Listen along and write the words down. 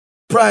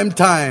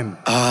Primetime.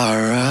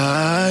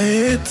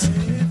 Alright.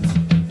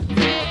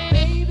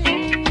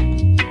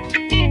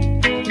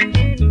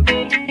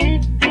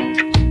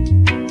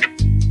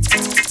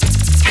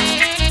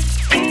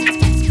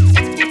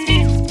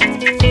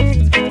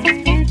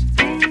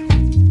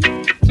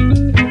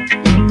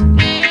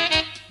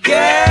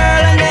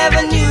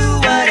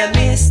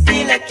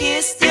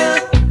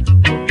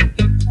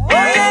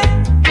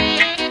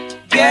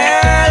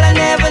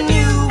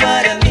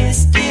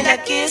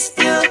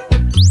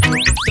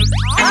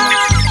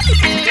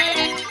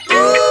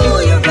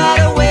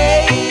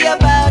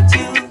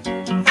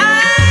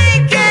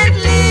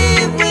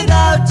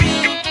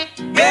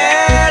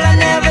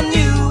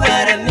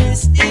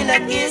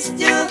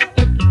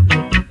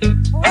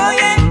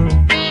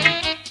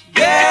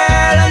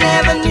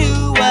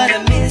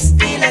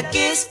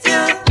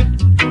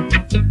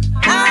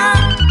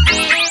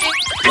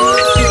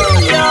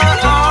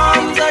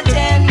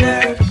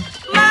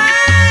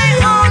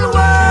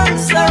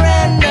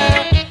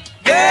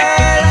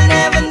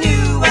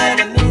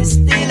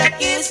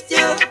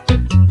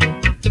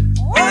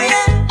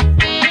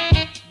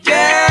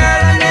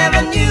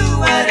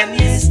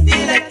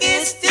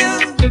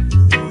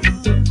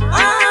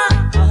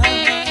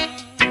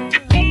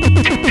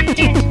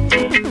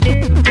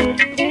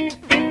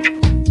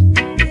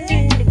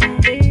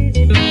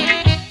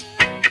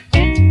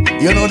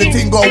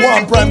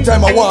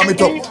 Primetime, I warm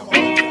it up.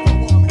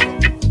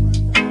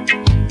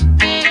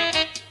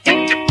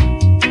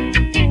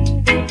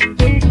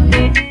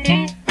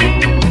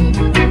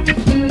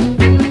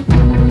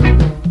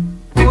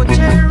 Oh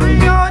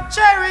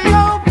cherry,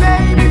 oh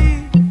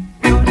baby,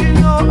 don't you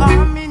know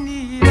I'm in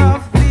need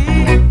of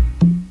thee?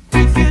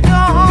 If you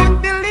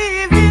don't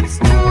believe it's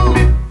true,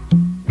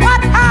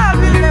 what have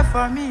you left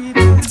for me to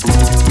do?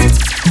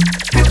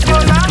 So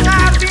long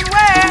I've been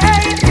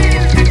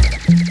waiting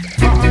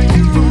for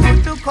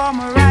you to come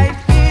right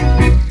in.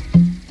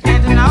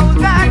 And now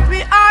that we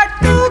are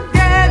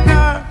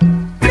together,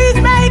 please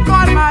make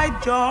all my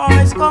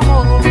joys come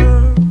over.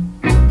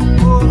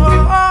 Oh,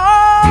 oh, oh.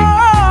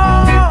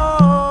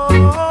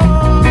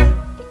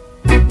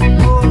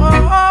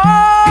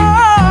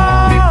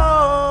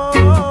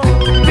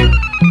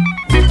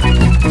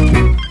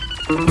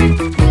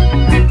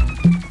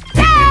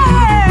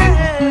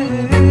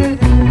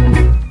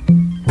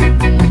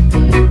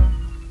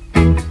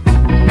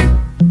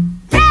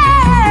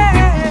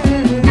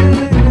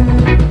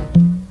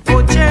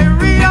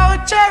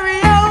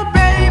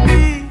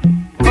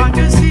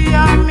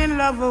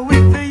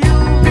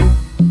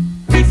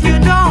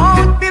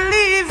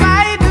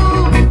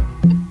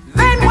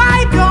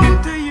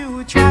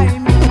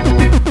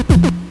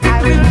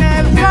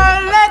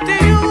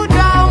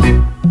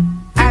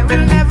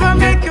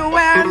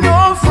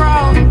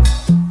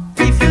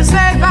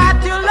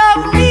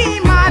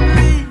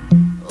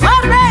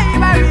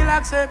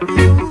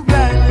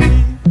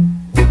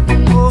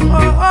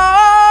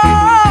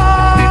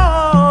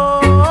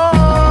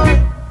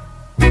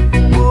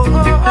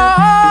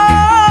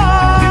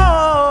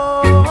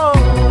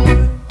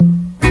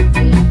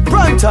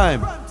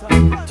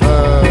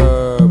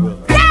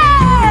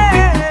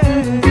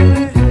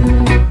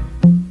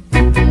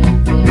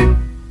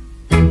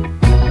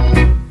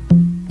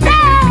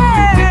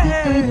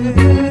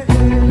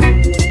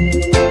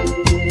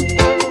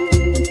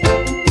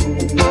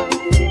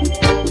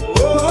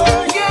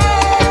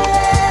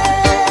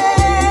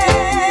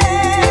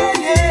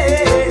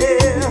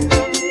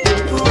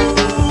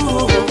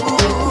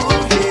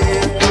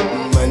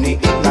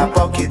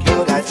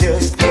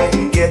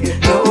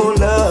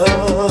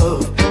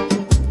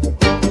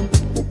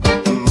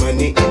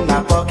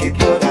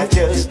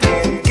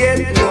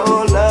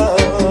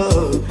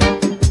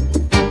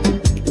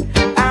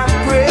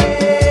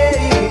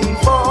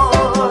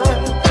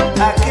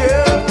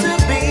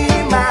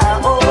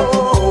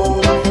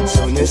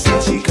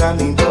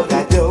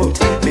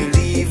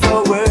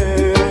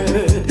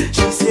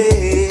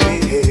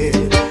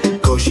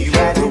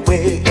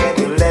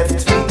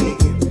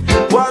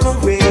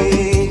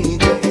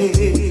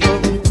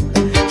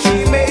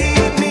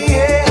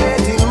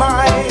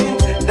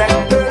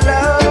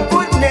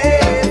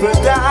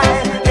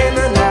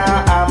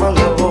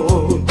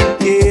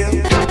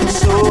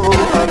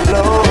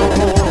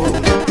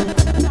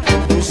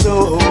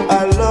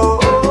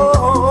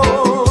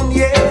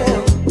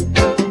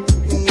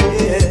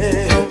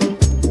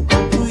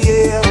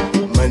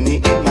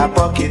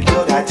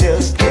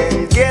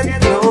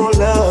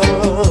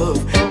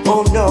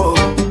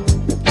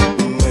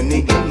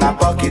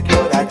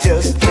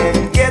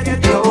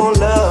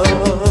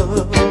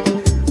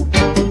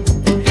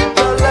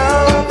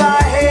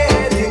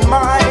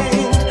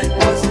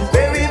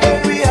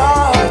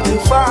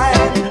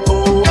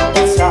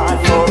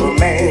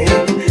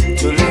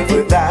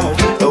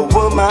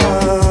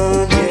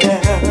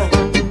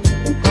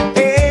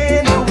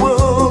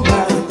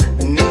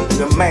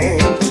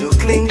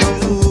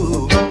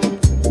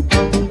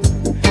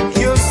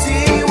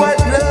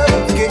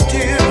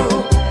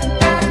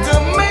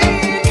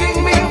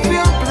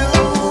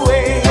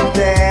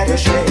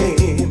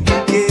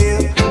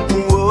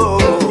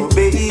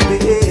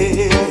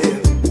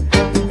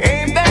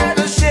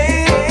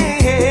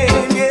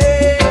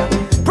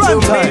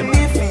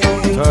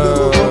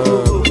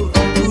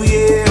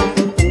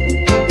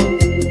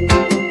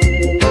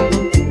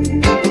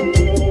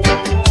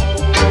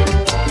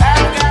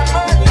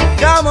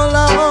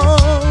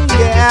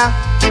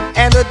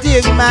 to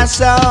dig my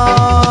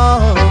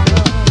song.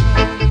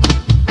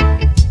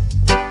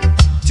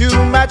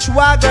 Too much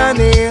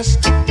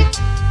wagonist,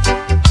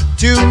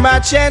 too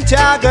much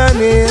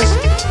antagonist.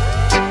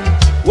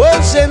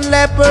 Wolves and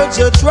leopards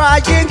are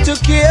trying to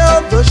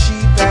kill the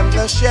sheep and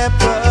the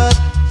shepherd.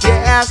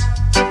 Yes,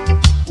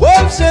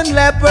 wolves and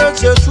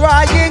leopards are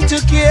trying to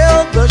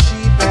kill the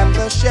sheep and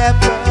the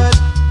shepherd.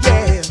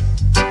 Yeah,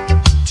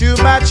 too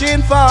much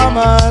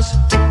informers,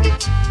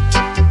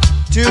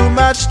 too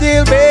much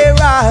steel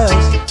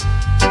bearers,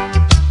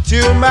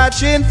 too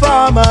much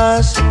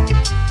informers,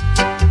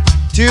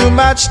 too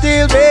much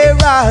steel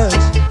bearers.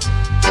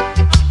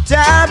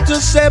 Time to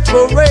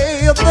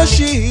separate the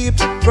sheep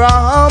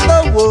from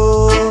the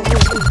wolves.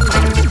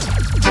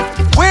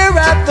 We're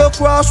at the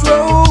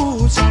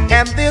crossroads,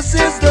 and this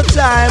is the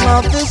time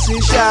of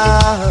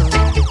decision.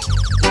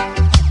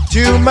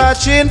 Too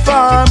much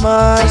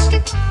informers,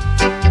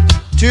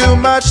 too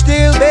much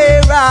steel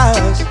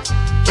bearers,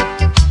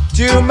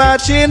 too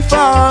much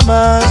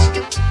informers,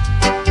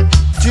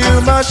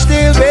 too much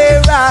steel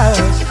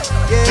bearers.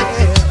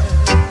 Yeah.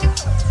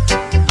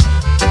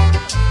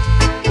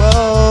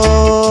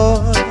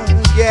 Whoa,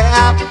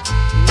 yeah.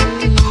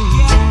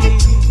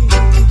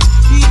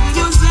 It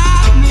was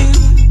happening,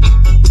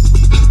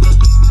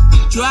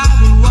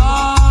 driving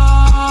war.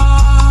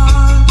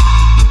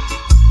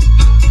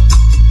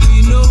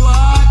 You know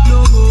what? No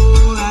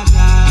more I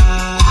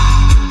got.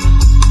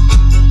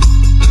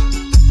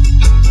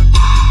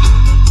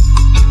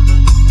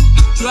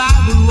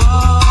 Driving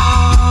war.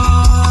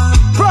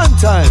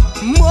 Primetime.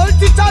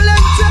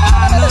 Multi-talented.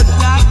 I know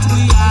that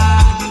we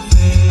are the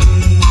best.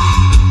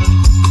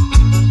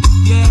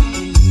 Yeah.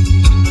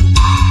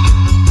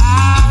 I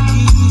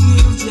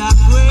give your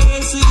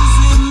praises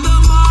in the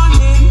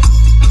morning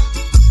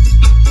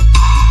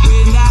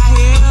when I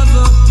hear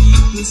the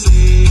people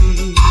say,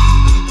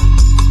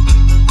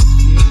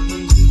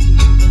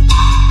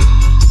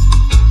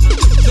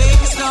 they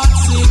start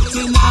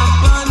sitting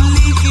up and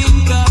licking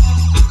cup.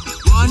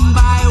 One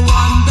by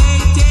one they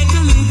take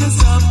a little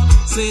sup,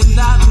 saying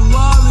that the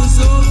war is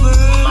over.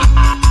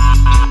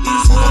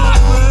 It's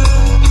over.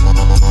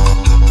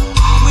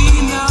 We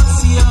now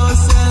see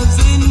ourselves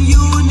in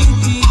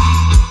unity,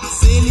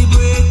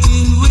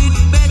 celebrating with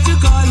better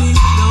calling.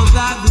 Now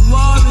that the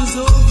war is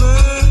over,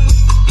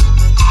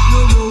 no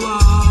more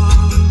war.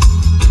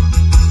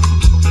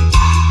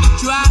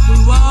 Drive the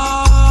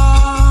war.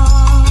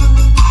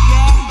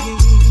 Yeah,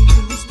 yes.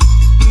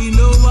 We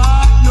know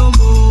what no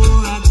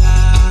more I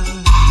got.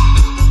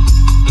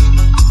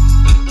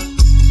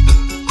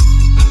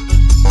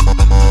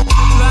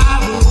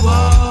 Drive the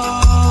war.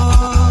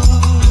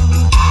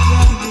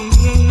 Yeah,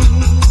 yes.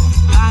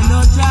 I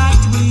know that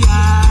we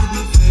are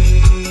the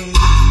best.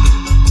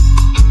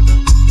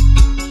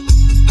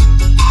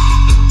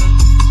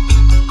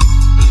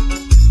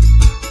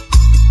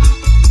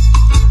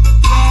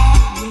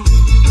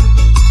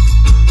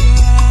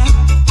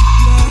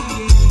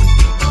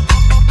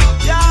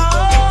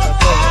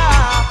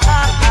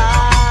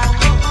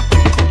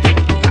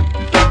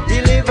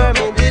 Deliver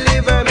me,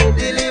 deliver me,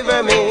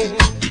 deliver me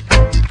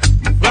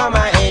from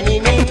my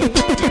enemy,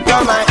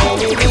 from my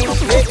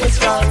enemies. Make me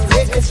strong,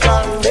 make me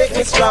strong, make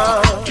me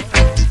strong,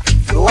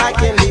 so I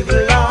can live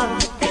long,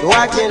 so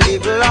I can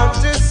live long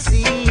to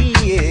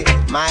see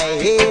my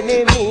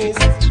enemies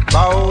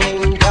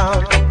bowing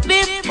down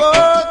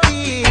before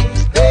thee,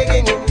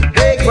 begging you,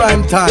 begging you,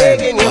 Primetime.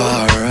 begging you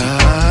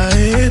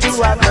Alright. to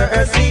have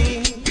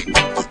mercy.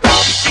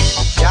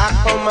 Jah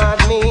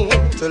command me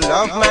to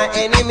love my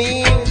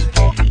enemies.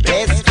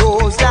 Bless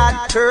those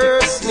that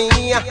curse me.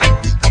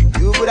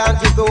 Do good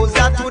unto those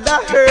that would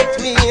have hurt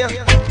me,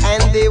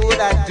 and they would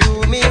have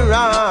do me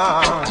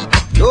wrong.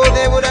 Though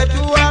they would have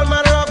do all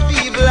manner of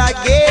evil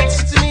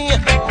against me,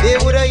 they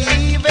would have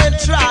even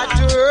tried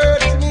to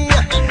hurt me.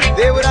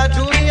 They would have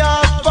do me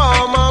all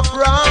form of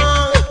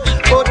wrong,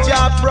 but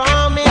Jah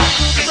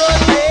promised to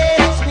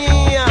protect me.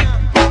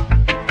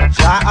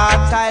 Jah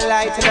art thy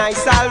light and thy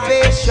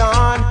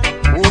salvation,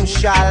 whom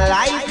shall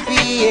I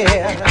fear?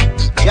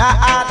 Jah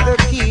art the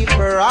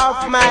keeper of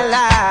my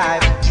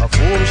life, of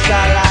whom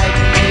shall I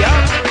fear?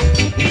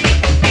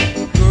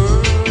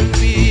 Girl,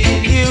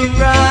 will you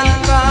run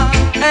from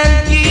and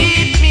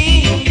give me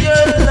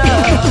your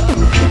love?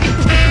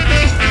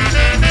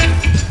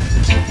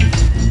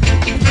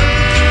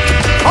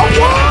 I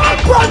want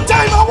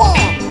Primetime. I want.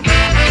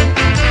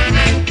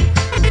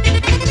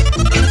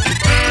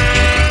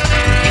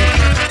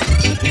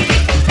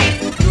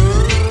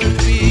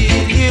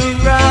 Will you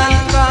run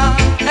from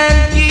and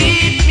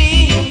give me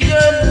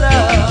your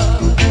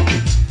love?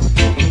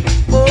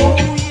 Oh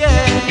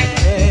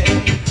yeah,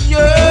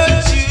 your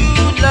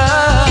true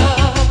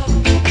love.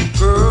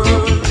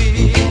 Girl,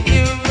 will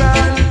you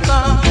run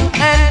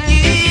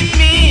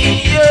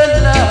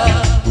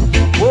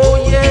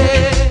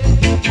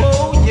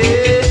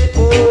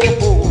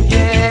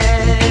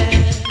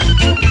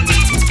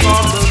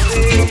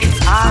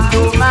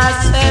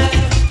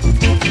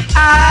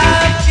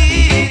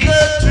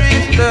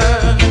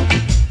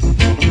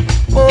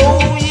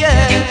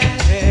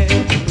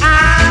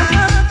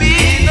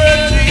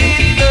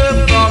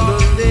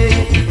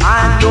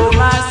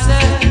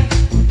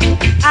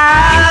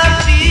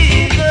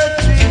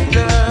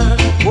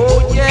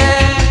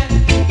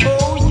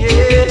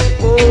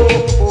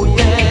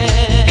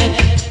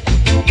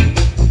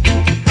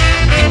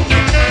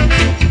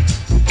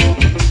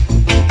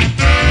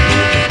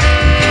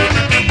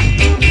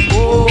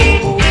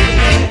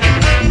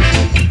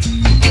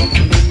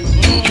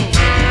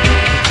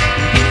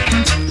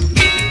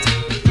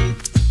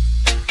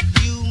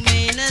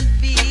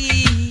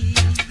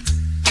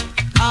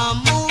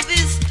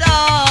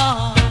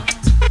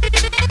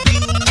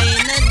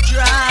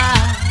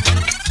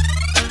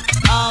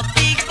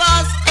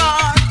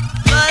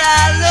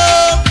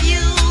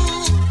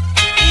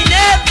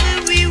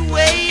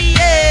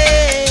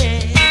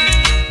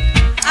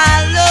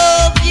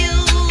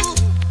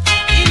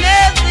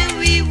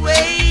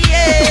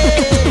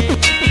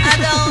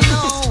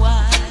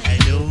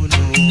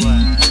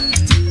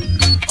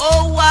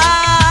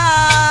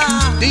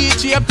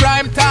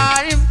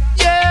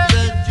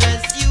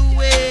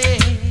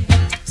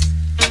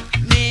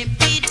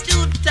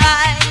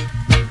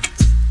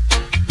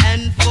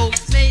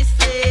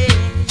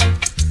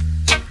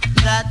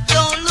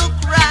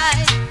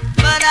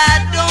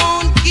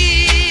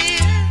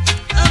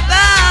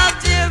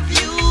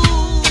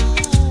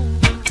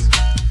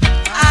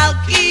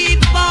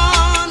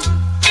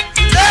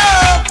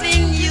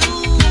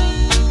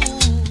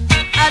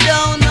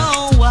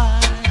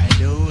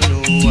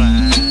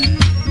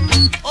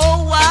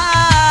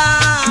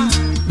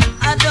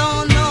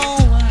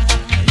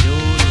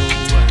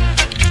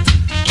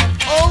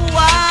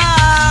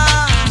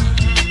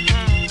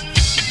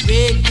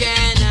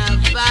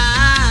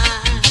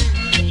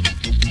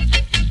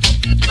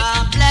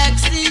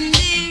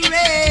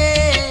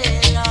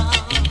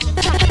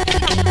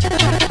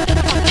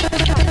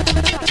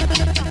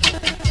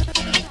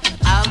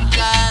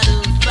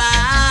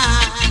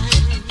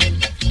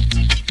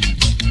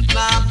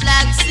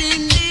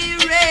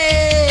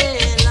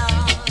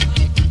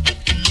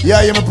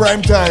Yeah, you're my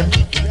prime time.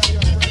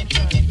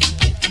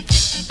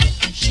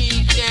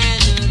 She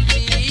cannot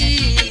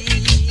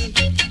be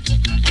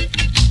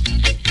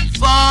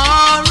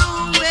far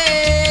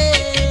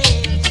away.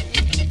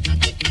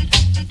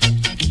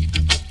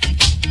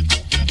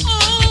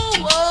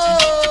 Oh,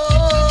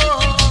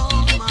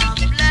 my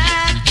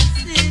black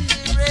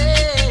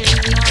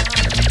Cinderella.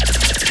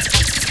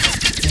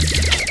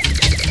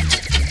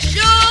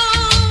 Show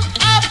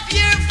up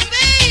your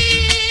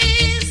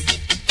face,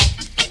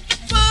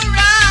 for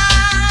I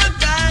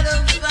gotta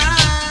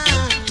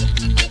find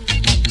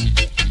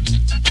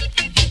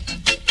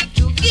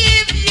to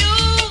give you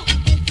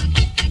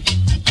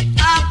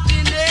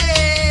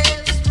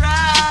happiness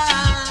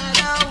right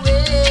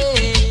away.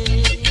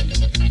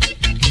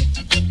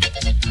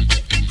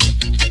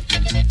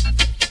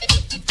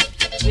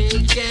 Where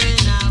can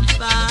I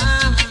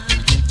find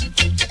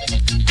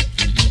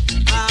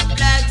my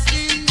black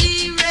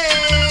Cinderella?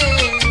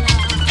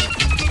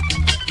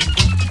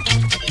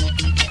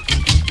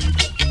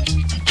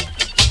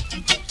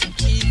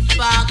 If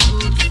I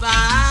could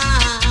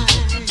find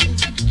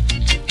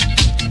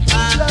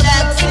my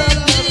black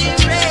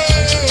Cinderella.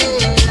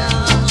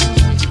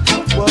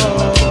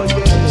 Whoa,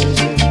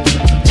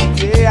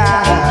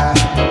 yeah.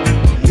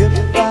 If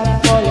I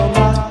follow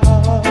my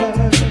heart,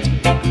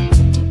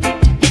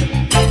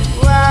 I'm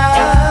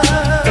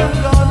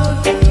gonna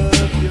love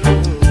you.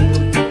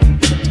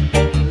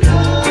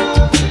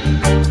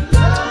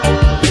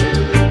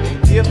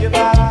 If I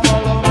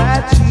follow my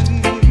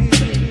dreams,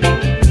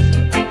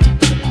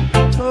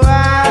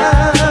 I'm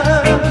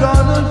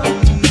gonna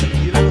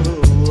leave you.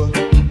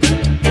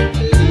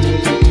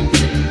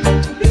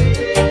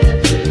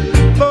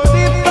 But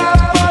if I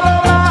follow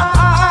my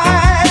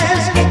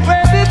eyes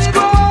when it's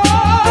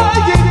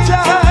crying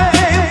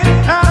time,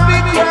 I'll be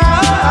crying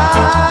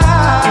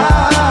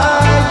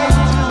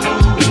too.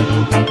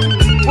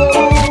 Whoa,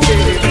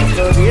 baby.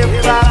 But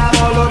if I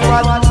follow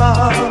what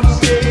mom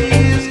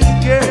says,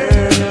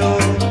 girl,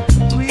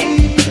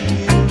 we'll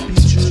be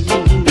true.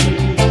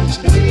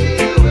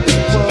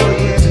 Oh,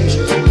 yeah.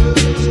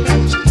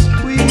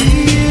 We'll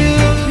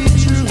be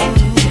true.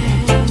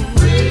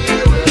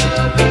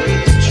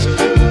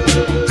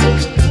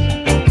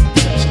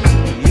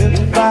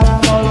 If I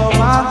follow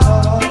my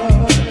heart,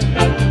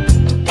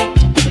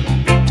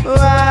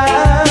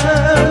 I'm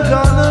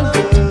gonna love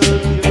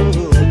you.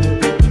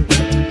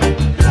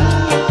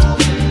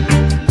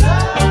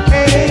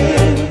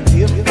 And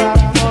if I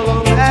follow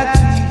my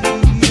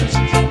tears,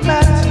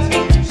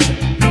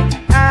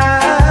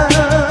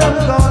 I'm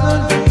gonna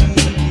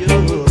leave you.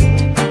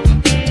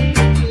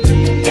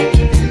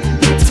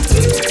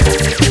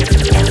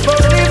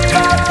 But if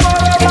I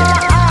follow my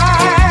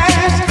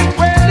eyes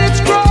when it's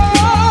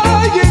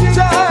crying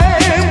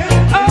time,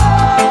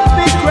 I'll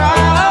be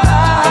crying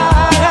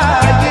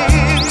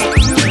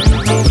too.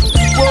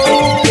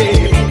 Whoa,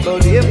 baby.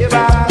 But if I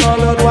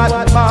followed what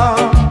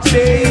mom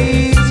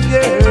says,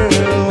 girl,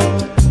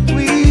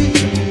 we'll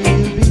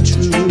be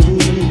true.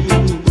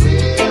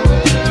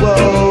 Whoa.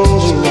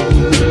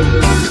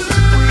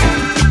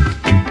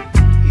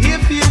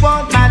 If you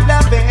want my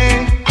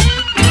loving,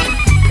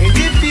 and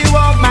if you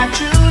want my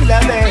true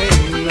loving,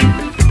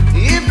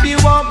 if you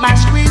want my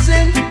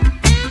squeezing,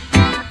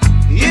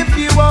 if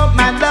you want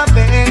my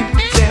loving,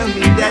 tell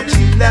me that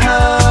you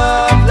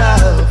love,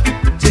 love.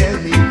 Tell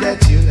me that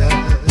you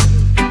love.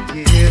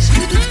 Yes,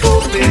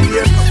 open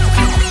your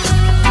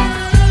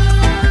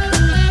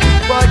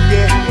but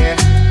yeah.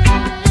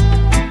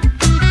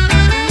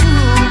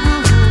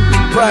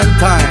 Prime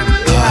time.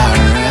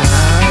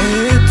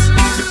 Alright.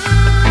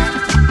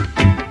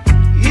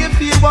 If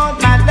you want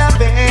my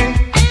loving,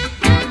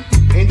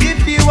 and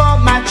if you want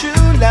my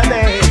true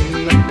loving,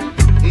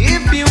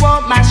 if you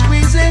want my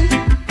squeezing,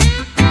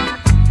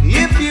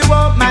 if you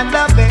want my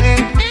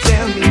loving,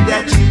 tell me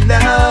that you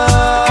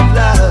love,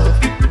 love.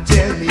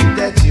 Tell me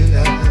that you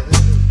love.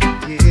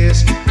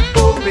 Yes,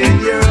 open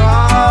your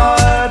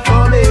heart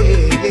for me.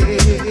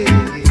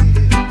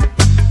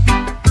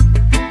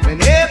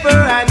 Whenever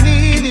I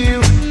need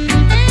you,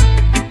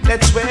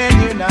 that's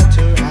when you're not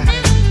around.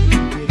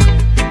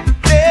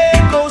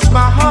 There goes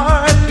my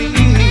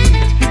heartbeat.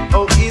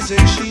 Oh,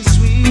 isn't she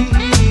sweet?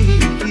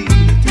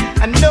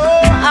 I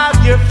know how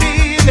you're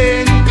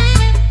feeling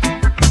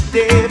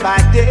day by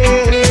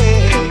day.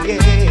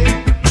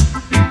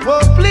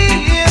 Oh,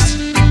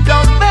 please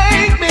don't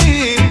make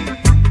me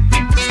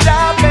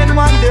stop and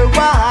wonder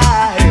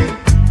why.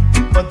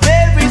 But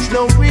there is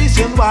no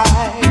reason why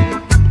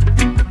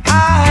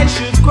I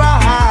should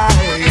cry.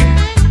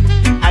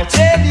 I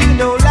tell you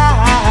no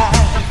lie.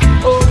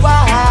 Oh,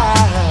 why?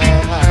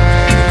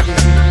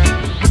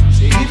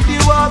 Say if you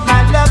want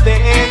my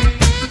loving,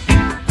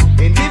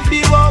 and if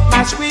you want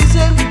my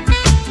squeezing,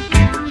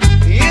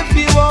 if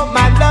you want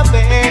my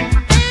loving,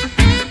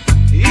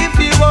 if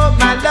you want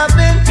my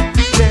loving,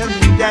 tell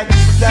me that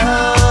you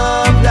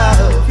love,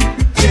 love.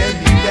 Tell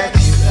me that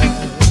you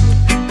love.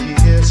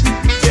 Yes,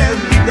 tell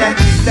me that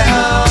you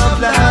love,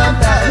 love,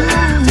 love.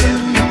 Tell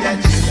me that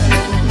you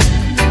love.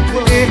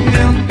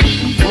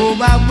 Oh,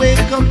 I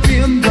wake up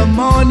in the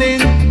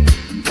morning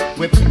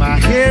with my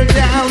hair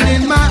down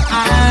in my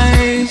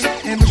eyes,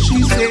 and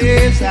she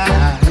says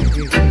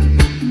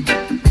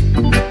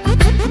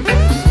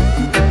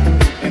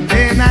and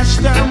then I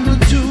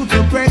stumbled to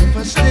the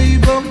breakfast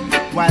table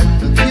while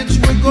the kids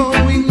were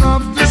going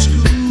off to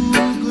school.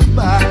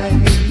 Goodbye.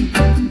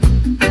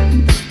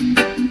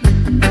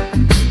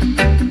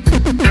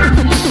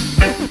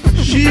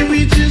 She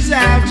reaches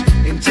out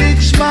and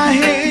takes my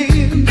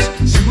hands,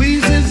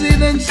 squeezes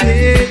it and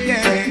says,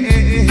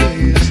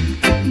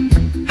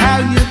 how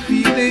you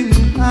feeling?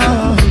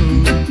 Oh.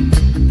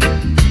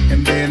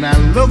 And then I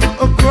look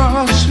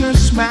across her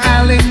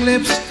smiling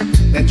lips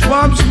that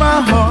warms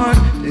my heart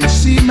and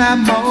see my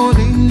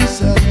morning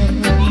sun.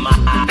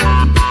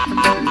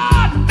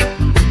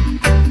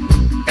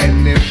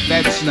 And if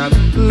that's not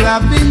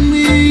loving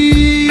me,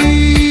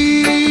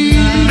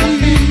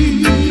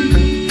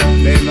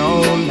 then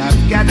all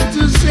I've got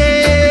to say,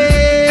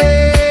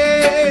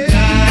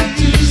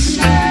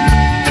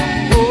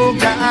 oh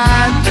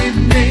God, it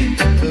made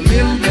the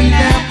little green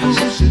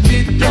apples and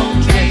it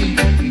don't rain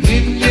in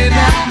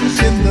Indianapolis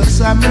in the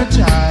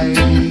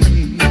summertime.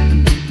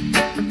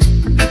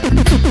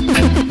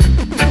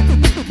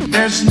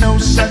 There's no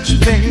such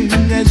thing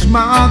as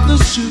Mother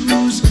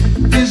Sue's,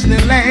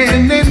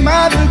 Disneyland and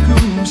Mother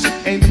Goose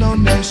ain't no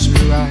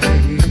nursery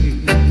rhyme.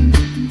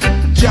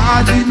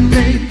 Jardin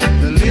made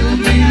the little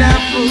green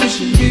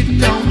apples and it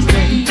don't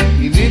rain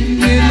in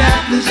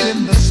Indianapolis in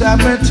the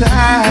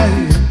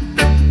summertime.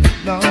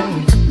 No,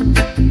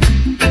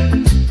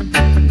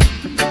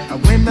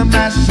 when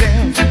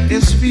myself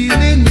is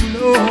feeling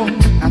low,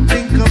 I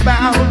think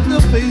about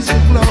the face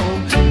of glow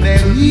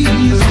that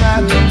he's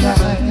not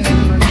alive.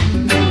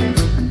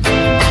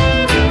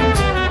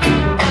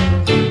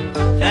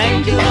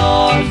 Thank you,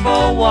 Lord,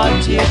 for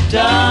what you've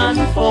done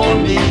for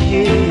me.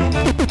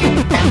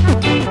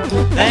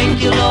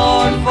 Thank you,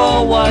 Lord,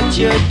 for what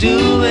you're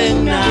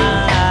doing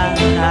now.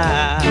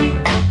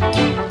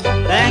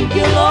 Thank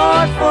you,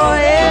 Lord, for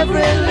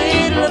every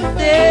little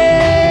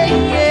thing.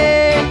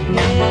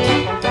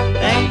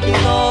 Thank you,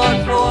 Lord,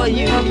 for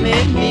you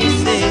make me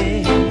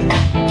sing.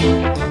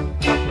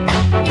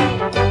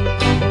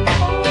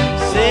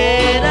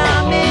 Said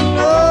I'm in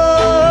no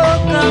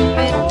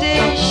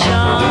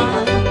competition,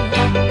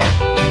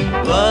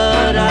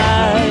 but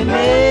I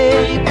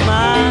make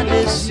my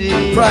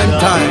decision.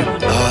 Primetime.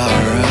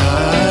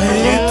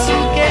 You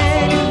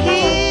can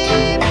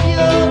keep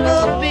your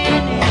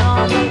opinion.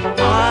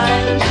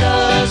 I'm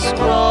just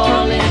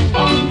scrolling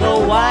on the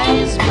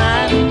wise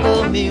man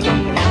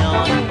communion.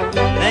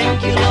 Thank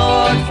you,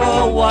 Lord, for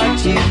what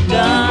you've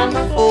done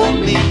for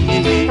me.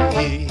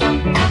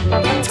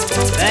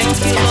 Thank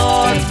you,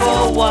 Lord, for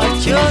what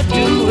you're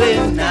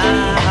doing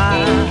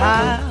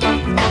now.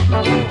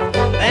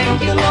 Thank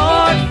you,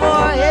 Lord,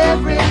 for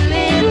every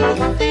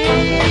little thing.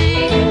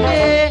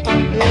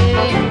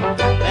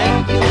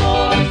 Thank you,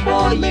 Lord,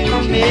 for you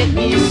make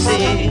me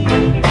sing.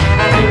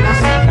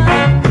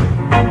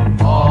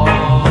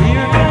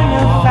 We're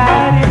gonna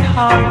fight it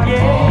hard,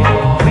 yeah,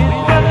 with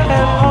the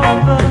help of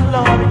the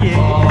Lord,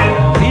 yeah.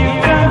 We're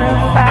gonna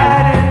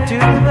fight it to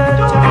the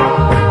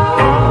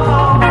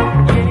top,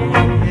 yeah.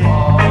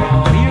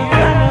 We're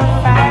gonna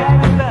fight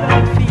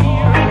without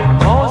fear,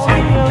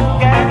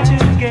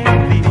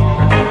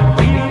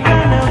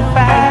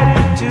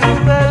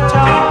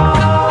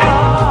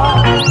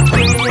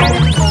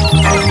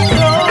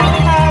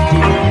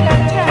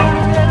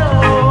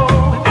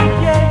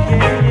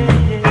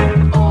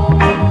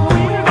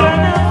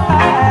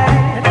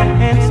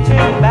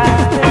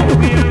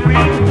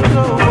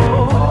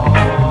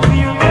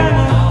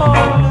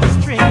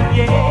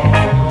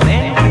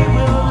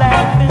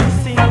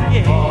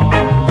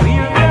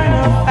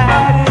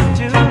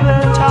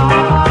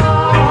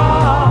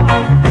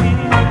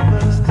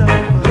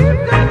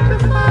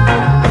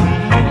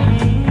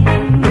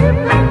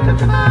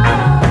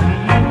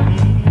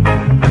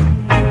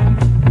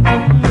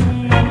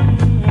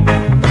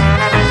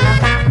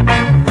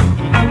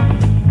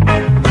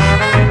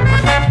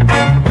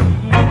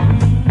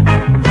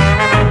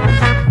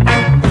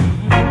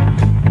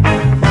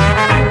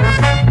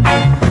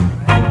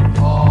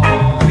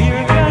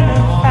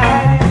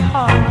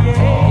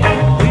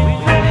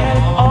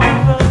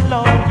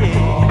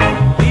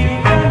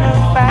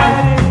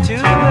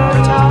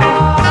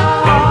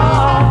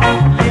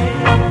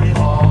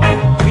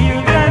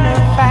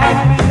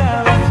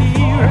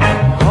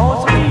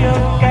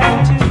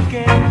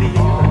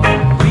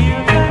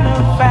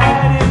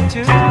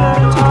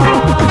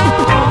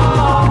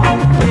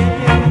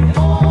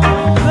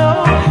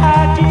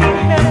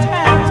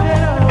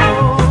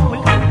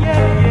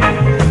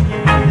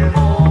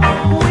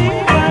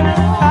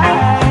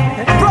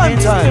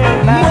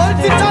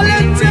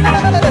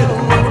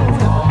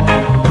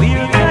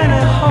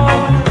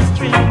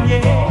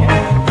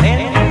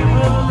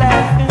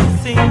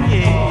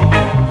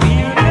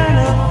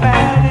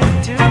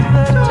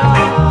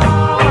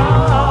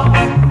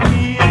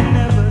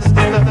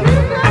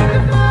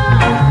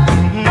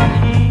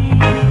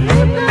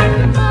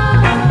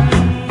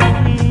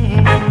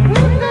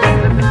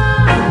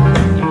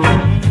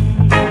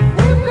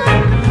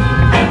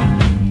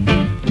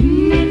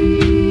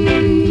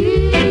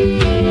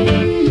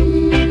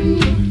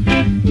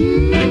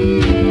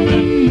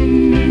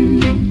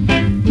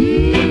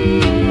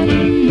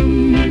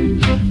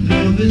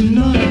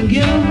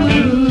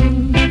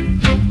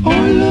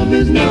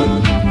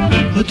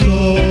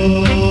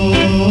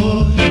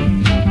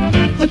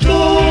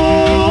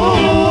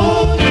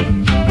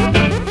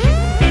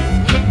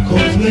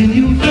 when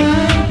you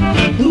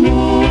find the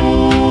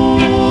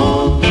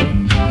one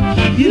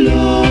you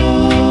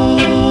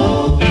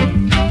love,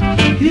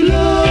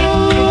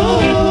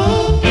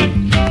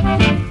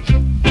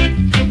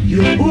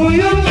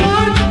 your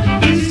heart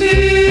is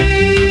filled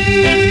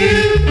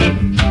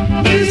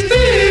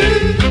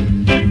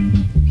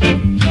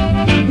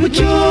with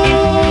joy.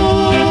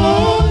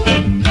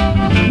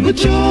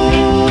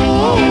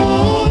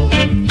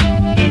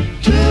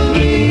 Tell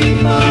me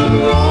if I'm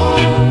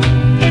wrong,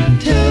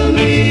 tell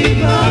me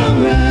if I'm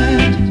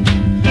right.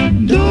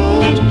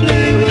 Don't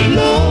play with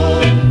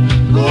love,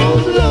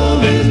 'cause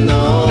love is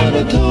not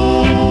a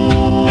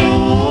toy,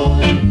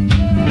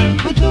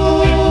 a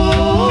toy.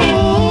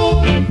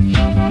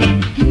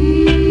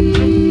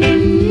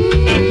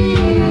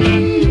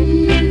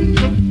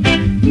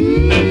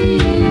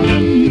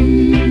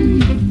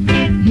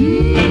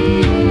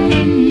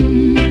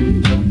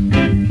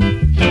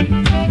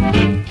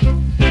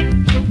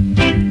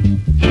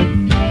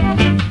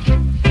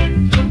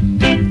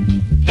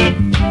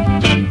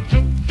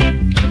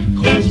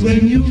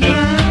 When you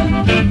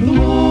find the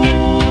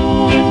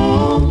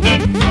one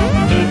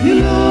you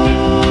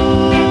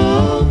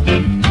love,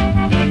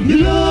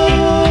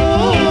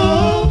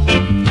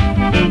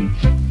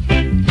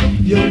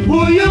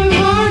 your young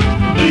heart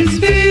is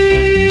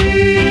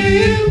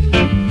filled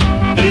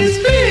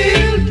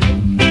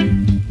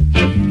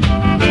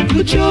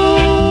with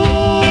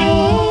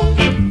joy,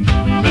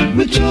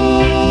 with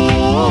joy.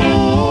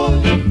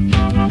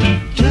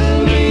 Tell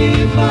me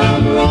if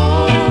I'm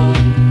wrong,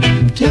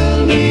 tell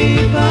me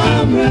if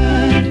I'm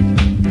right.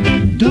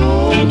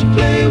 Don't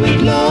play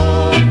with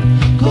love,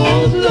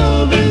 'cause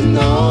love is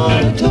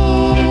not a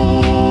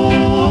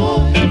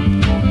toy,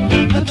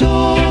 a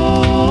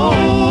toy,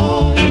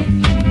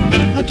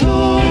 a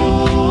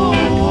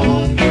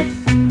toy.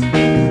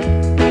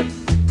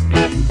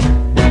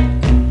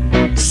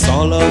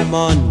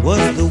 Solomon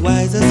was the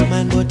wisest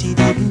man, but he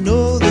didn't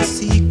know the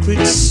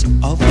secrets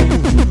of a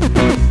woman.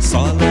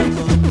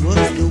 Solomon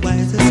was the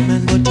wisest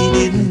man, but he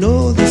didn't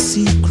know the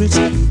secrets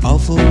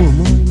of a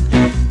woman.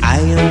 I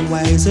am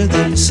wiser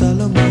than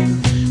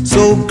Solomon,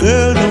 so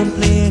girl, don't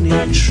play any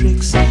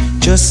tricks.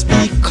 Just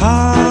be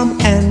calm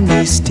and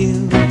be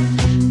still.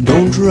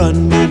 Don't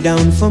run me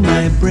down for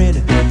my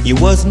bread. You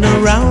wasn't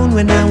around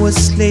when I was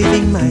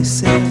slaving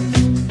myself.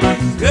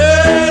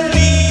 Girl,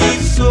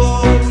 leave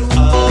soul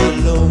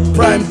alone.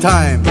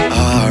 Primetime.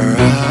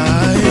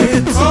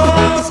 Alright.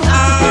 'Cause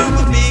I'm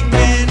a big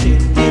man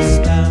in this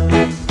town.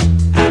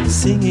 I'm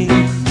singing.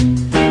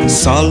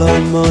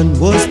 Solomon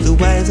was the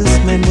wisest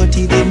man, but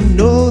he didn't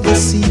know the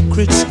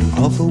secrets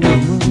of a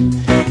woman.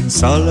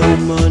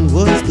 Solomon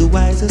was the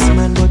wisest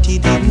man, but he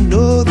didn't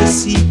know the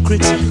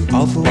secrets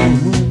of a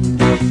woman.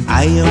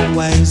 I am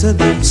wiser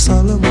than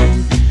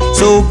Solomon,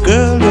 so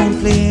girl, don't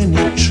play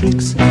any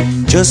tricks.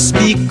 Just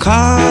be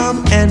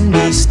calm and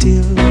be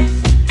still.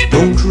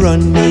 Don't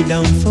run me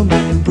down for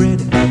my bread.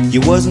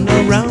 You wasn't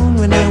around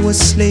when I was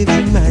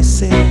slaving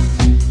myself.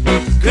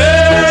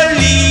 Girl,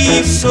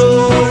 leave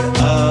soul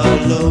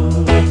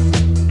alone.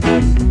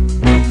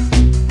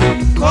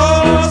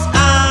 'Cause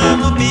I'm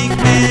a big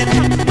man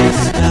in this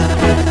town.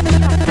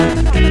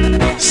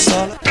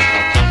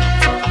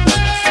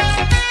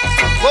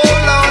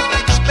 Hold on,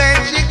 it's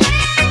magic.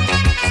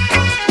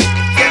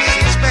 Yes,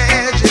 it's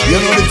magic. You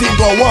know the thing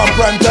called one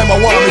Primetime, I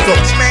warm it up.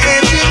 It's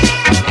magic.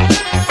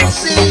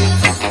 See,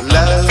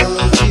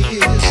 love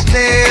is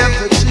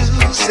never to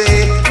say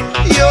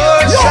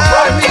you're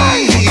sorry.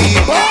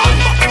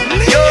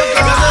 You're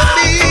gonna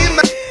be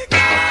my.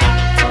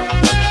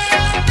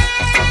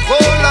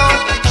 Hold on,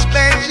 it's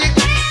magic.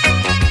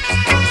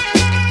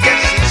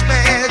 Yes, it's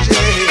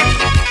magic.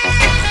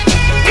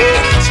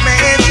 It's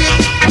magic.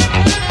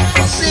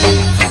 See,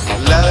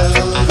 love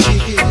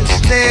is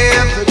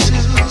never to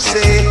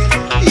say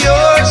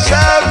you're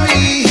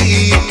sorry.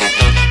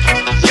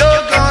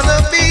 You're gonna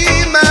be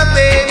my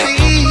baby.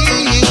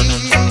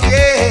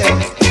 Yeah.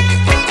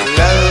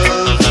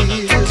 Love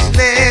is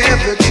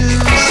never to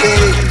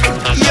say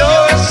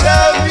you're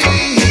sorry.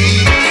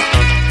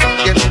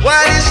 Yet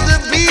what is to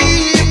be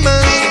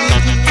must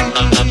be.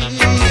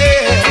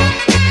 Yeah.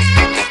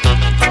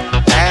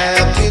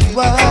 I've been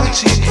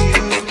watching you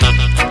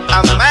a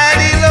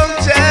mighty long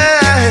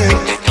time,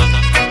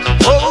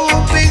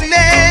 hoping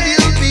that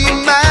you'll be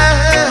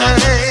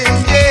mine.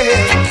 Yeah.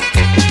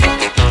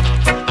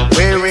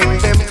 Wearing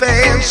them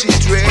fancy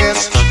dress,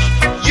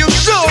 you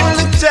sure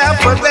look time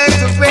for them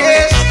to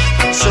rest.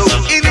 So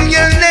in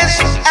your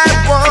nest I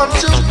want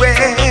to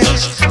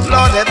rest.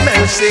 Lord have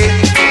mercy.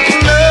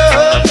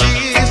 Love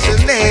is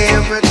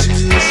never to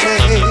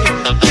say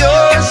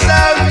you're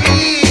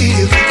sorry.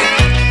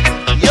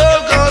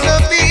 You're gonna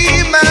be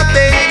my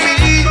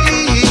baby.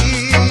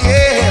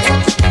 Yeah.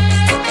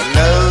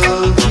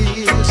 Love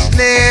is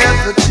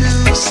never to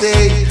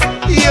say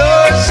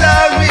you're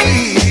sorry.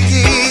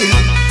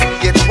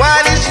 Yet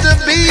what is to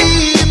be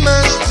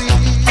must be.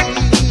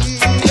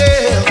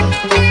 Yeah.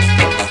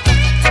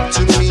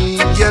 To me,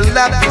 your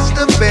love is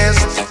the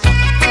best.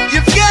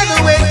 You've got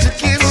a way to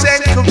kiss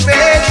and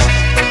caress.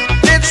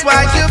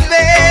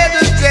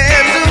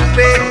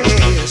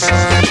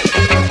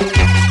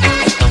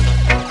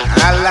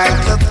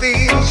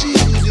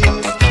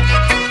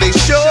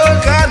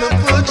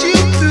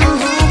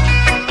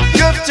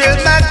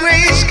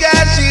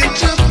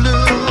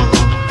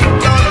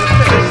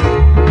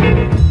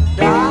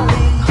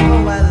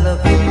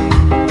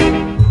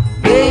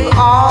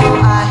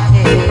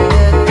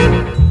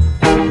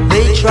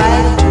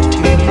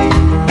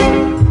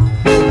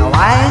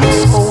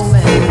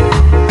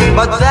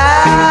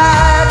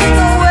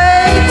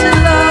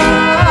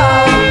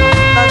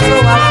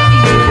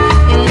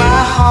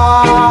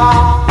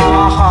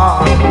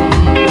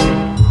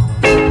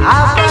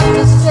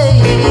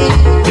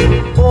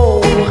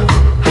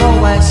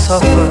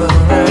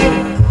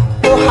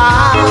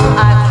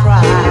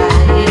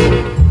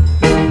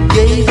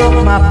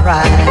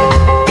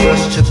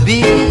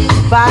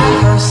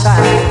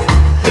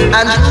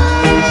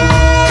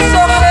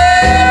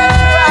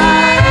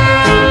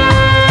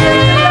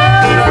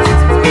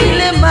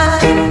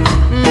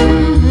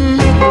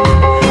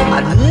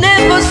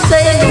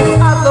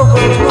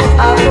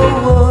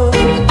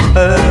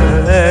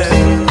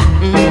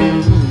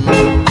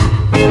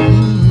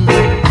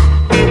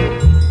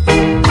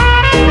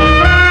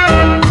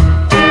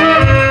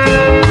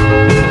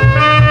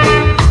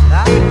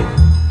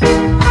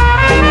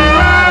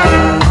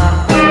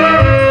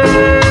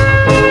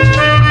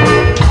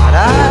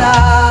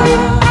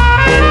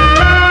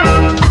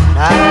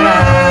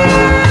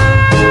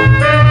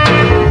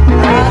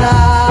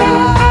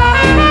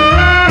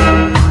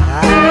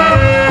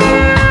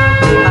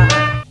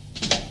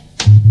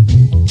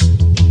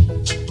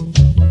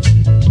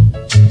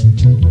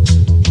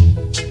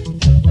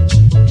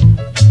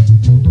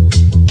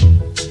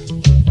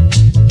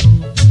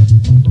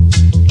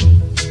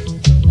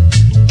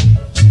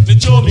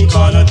 show me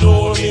color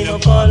door, me no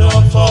color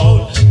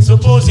foul.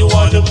 Suppose you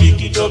want to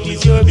pick it up,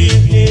 it's your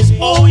business.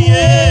 Oh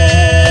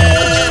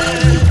yeah,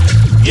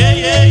 yeah,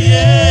 yeah,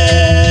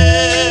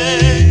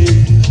 yeah.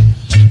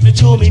 Me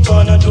show me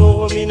color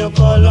door, me no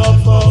color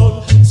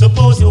foul.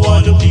 Suppose you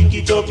want to pick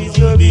it up, it's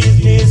your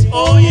business.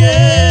 Oh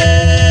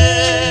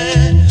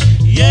yeah,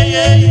 yeah,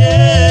 yeah,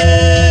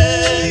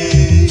 yeah.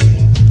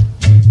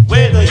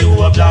 Whether you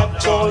are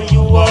black or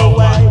you are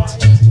white,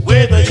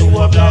 whether you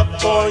are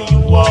black or you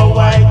are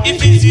white,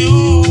 if it's you,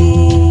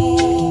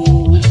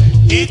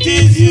 it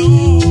is you.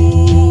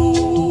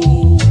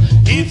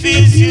 If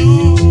it's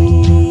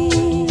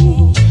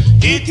you,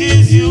 it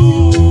is you.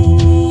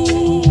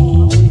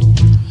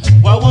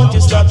 Why won't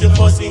you stop the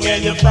fussing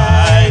and you're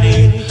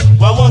fighting?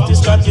 Why won't you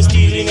stop your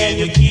stealing and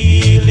you're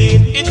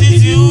killing? It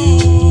is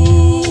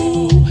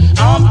you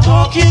I'm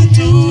talking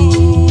to.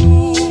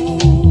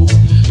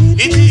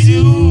 It is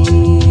you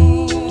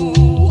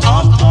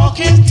I'm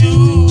talking to.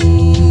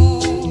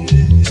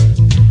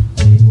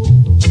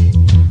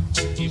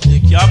 If the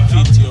cap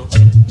fit you,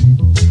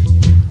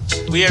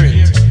 wear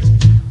it.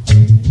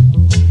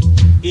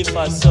 If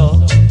I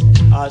saw,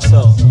 I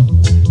saw.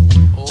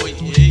 Oh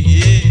yeah, yeah.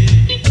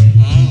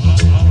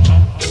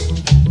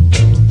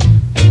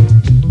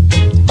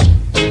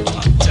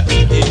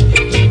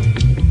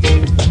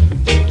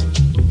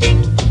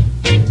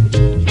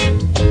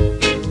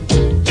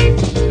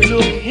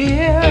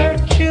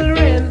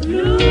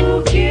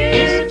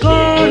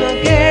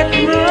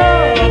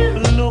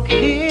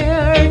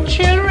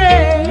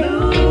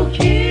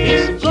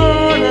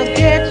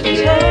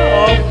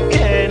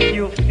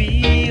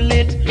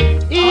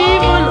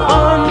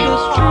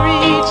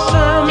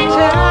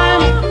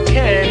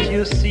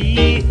 She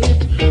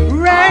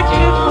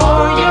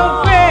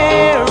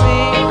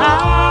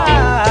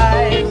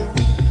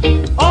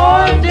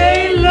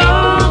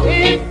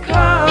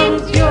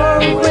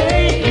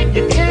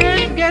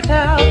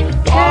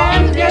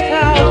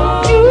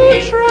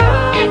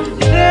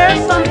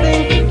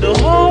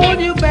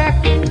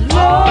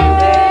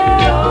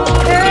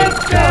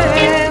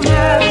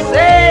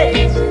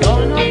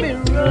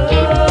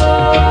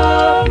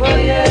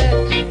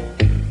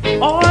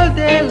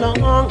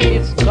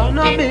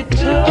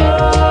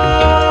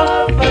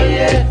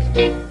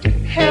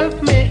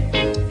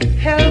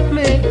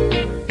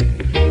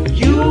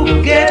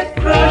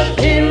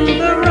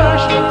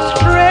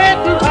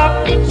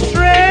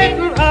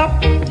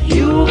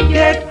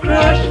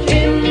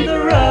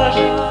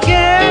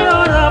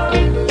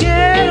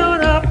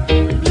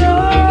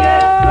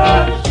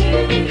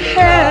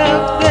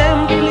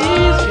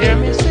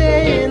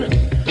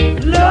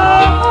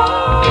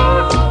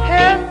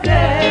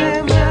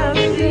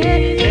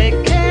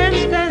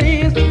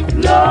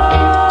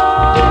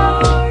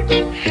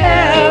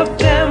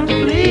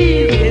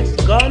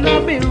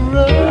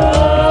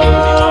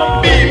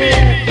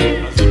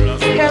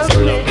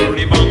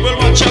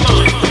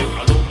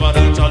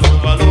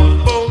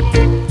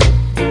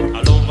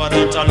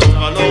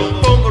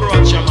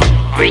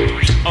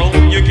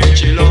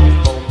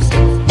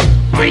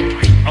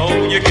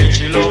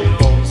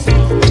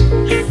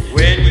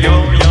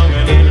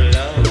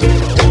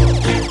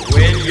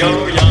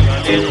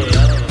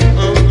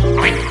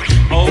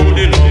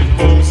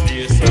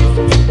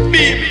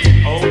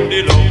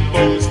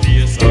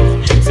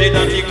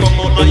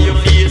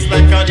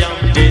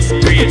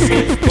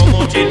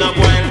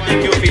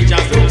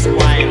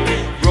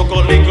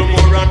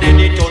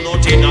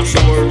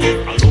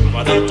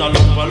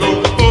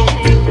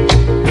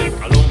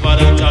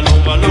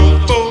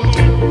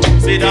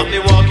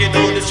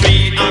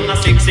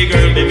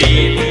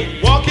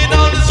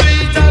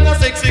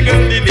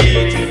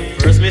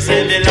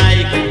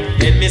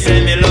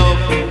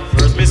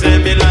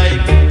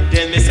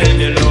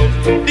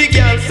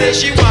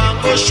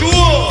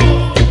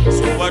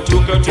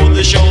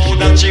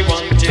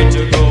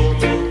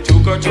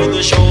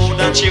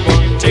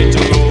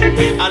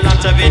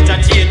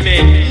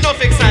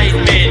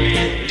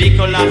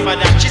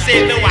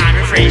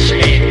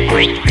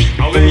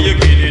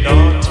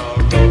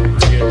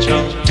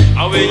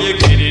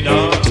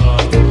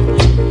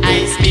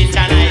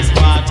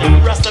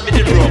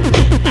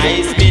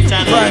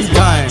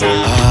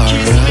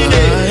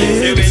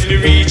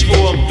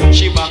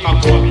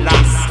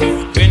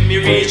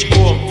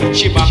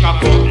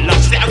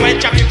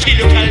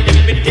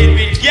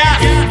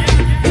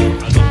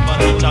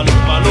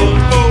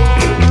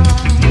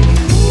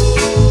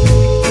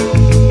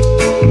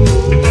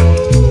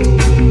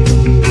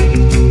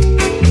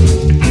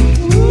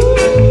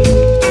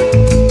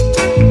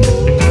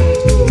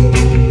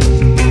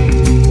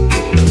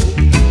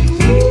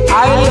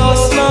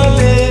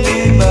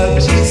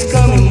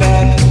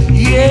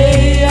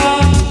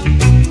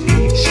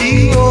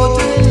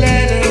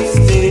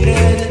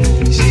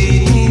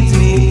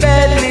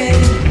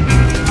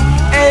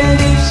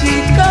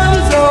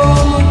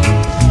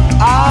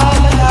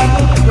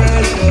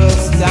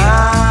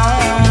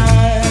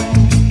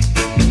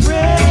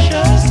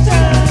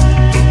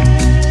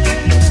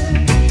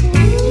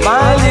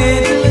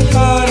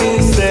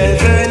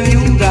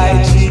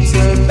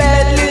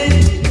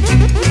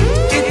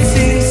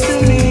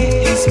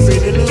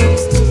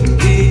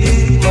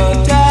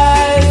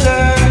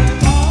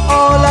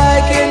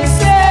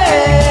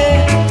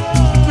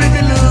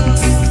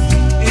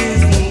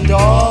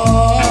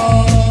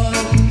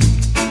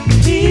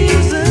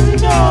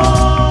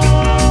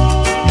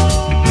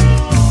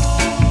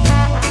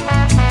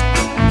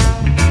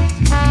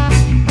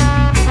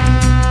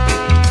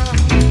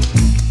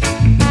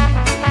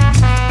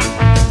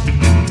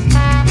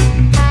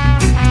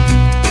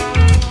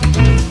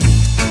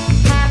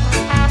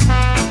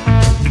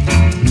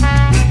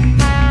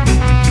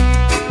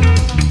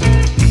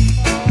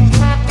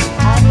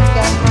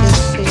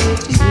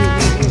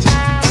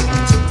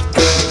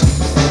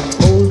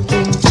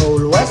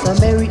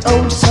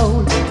old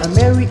soul, a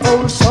merry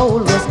old soul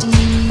was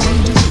he.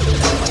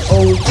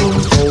 Old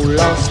King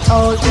lost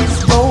all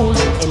his gold,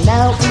 and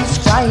now he's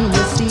trying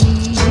to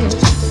see.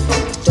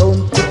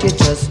 Don't put your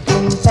trust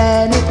in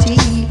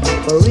vanity,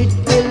 for it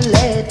will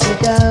let you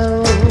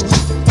down.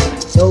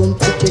 Don't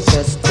put your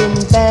trust in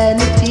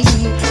vanity,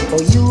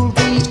 or you'll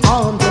be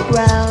on the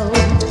ground.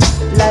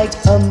 Like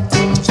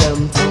Humpty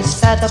Dumpty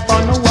sat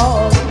upon a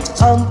wall,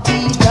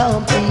 Humpty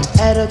Dumpty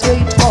had a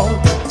great fall.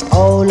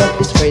 All of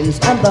his friends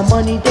and the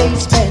money they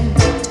spent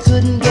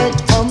couldn't get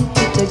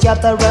Humpty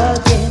together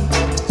again.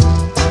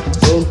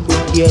 Don't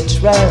put your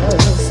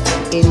trust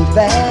in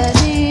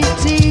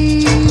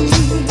vanity,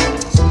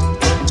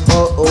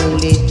 for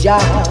only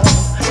Jah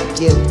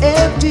can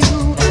help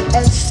you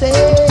and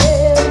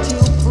set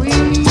you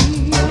free.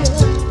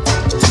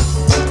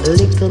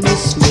 Little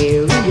Miss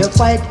Mary, you're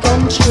quite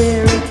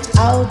contrary.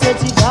 How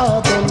does your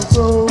garden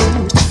grow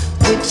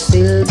with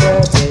silver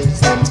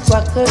bells and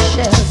cracker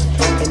shells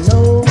and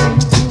no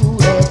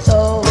food at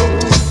all?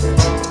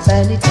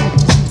 Vanity,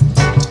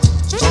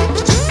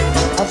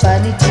 a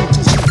vanity,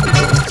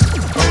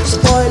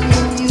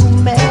 spoiling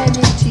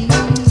humanity.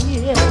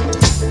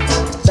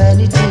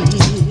 Vanity,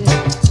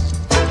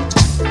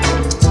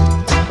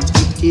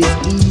 it is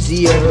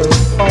easier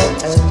for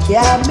a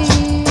camel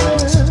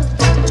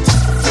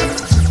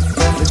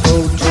to go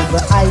to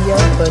the eye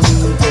of an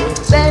eagle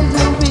than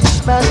the rich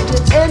man to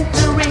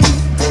entering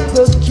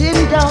the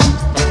kingdom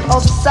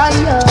of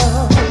Zion.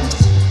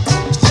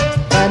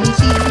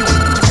 Vanity,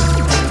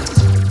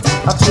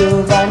 a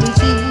pure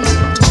vanity,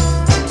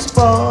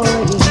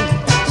 spoiling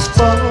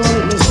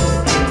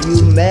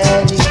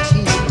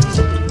humanity.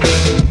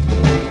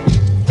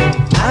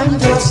 I'm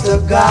just a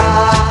guy,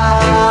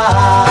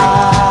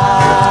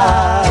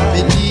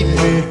 believe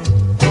me,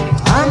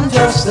 I'm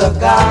just a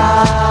guy.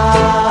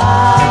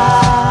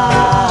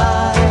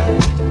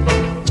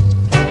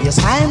 Yes,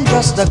 I'm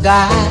just a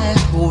guy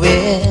who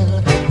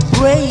will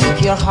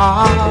break your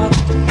heart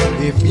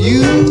if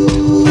you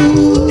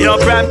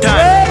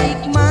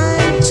break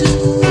mine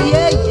too.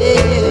 Yeah,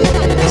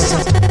 yes.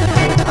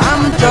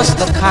 I'm just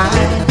the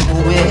kind who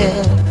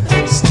will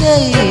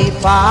stay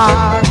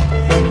far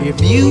if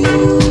you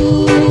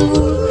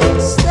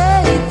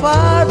stay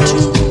far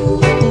too.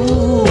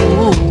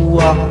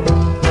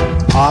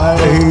 I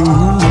hear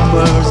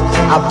rumors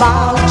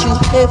about you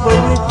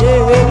every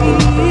day.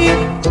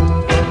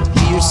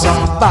 Hear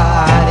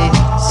somebody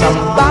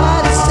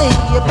say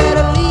you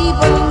better leave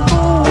and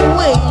go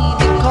away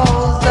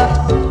because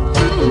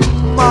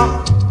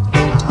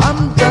I'm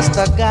just a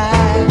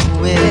guy who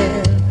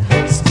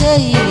will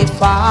stay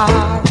far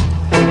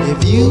if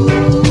you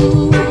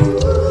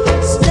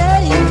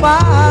stay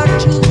far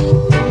too.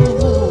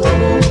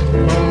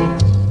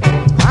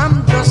 I'm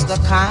just the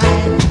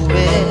kind who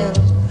will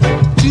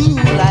do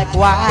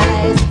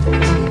likewise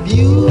if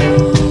you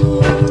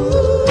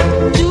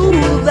do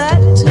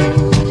that too.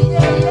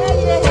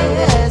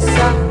 Yes, I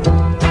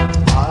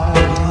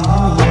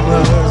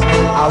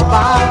hear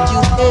about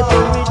you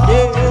every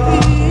day.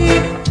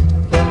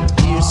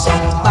 Hear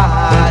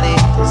somebody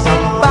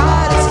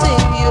say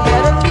you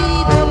better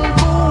leave and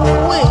go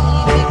away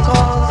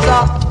because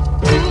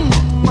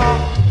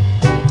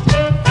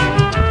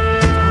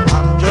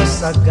I'm just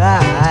a guy.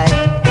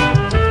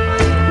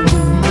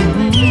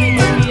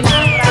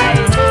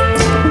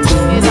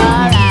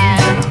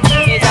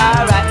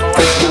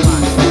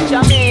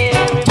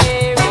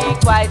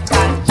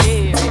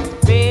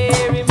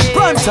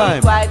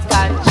 Time. Quite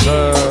country.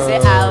 Say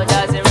how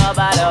does the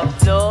rubber dub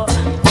flow?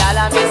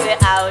 Y'all me say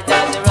how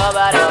does the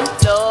rubber dub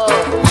flow?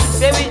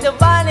 Say with the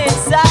bun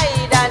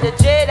inside and the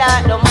J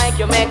that don't make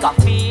you make her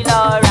feel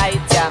alright,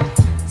 yeah.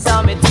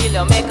 So me till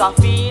you make her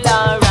feel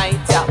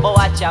alright, yeah. But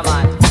watch ya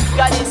man,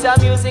 cause it's a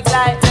music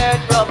like dirt,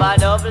 rubber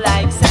dub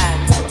like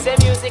sand. Say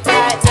music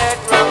like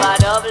dirt, rubber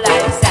dub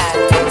like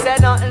sand.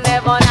 Say nothing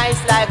ever nice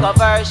like a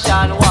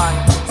version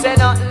 1. Say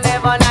nothing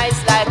ever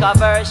nice like a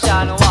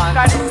version 1.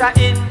 Cause it's a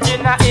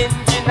engine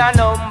a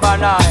number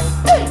 9.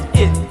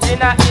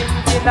 Engine a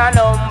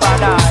number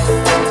 9.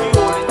 We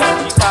rolling the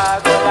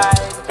Chicago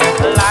line.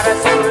 A lot of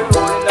say we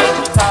rolling the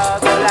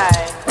Chicago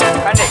line.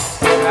 And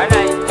next year a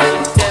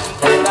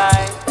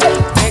 1979.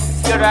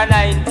 Next year a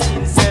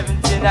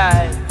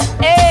 1979.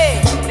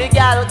 Hey, the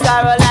gal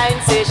Caroline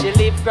say she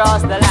live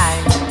cross the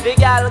line. The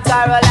gal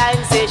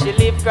Caroline say she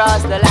live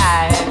cross the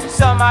line.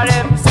 Some of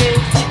them say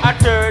she a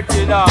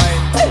 39.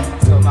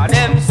 Some of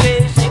them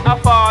say she a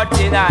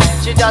 49.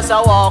 She just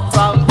a walk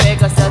from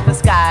Vegas to the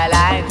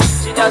skyline.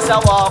 She just a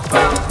walk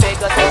from Vegas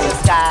to the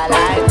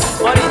skyline.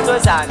 But it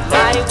was on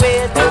my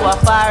way to a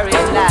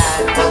foreign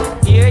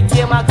land. Here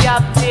came a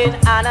captain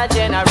and a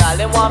general.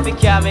 They want to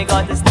carry me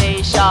go to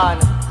station.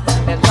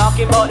 They're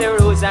talking about the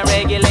rules and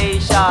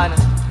regulation.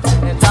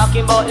 They're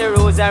talking about the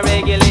rules and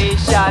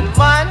regulation.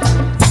 Man,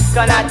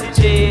 cannot the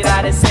Jade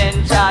are the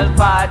central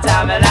part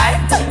of my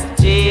life.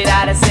 Jade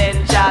are the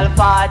central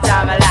part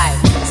of my life.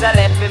 So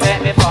let me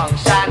make me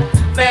function.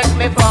 Make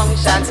me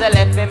function, so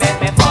let me make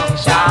me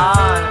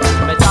function.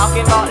 We're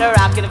talking about the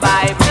rockin'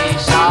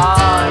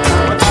 vibration.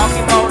 We're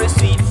talking about the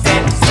sweet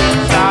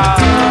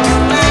sensation.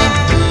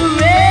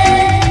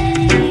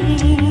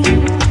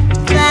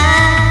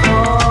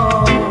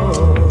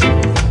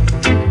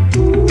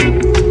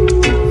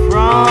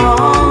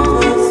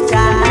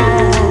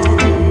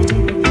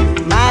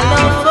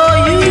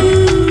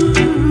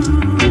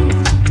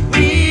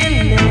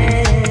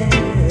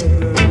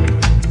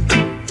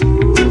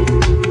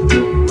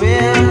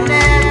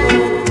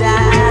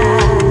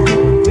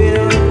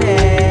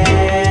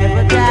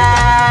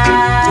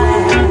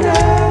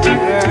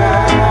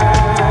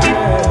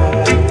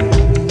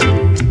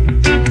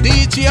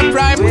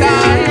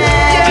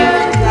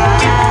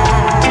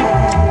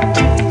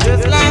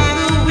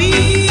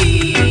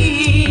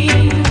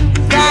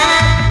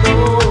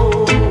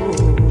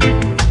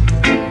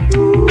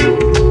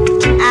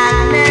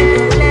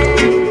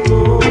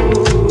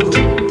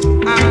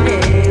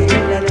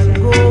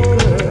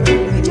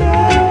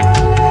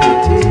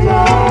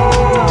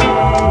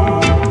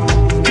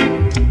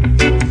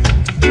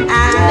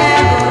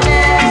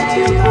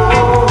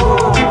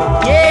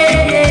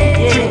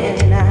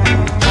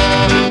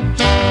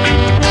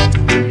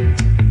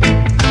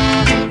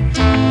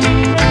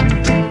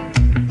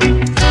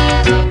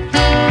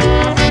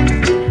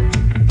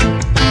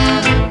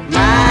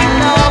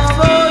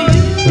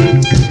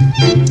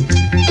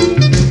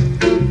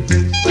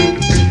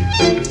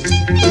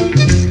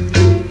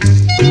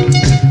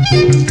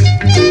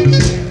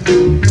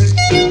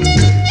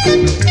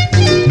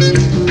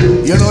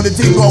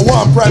 I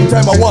want prime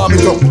time, I want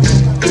it up.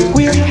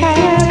 We're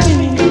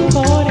having a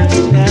party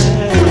tonight.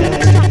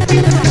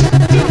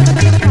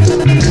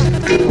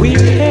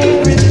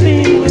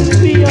 Everything will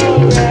be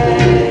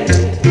alright.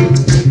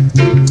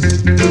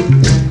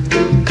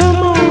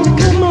 Come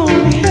on,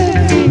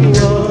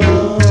 everyone.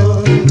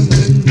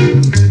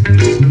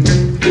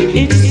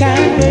 It's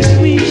time that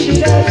we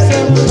should have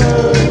some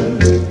fun.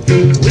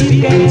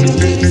 We've got to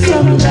live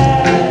some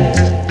life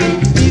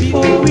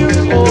before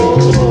we're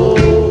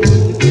old.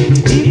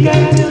 We've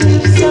got to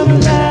live some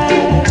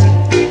life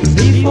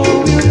before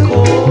we're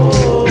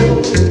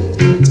cold.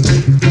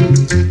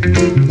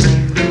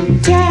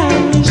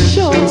 Time is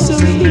short, so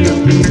hear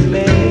me,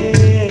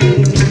 man.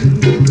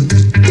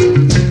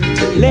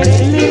 Let's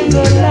live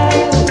the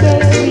life the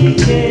best we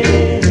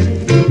can.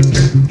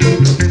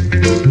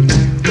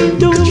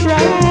 Don't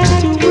try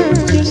to work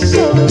your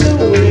soul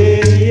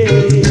away.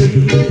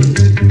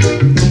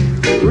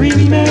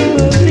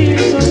 Remember,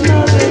 there's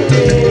another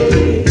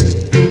day.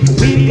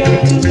 We've got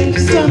to live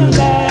some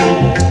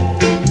life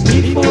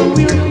before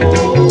we're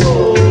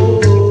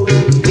old.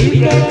 We've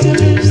got to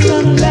live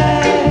some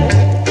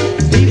life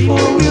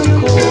before we're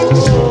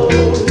cold.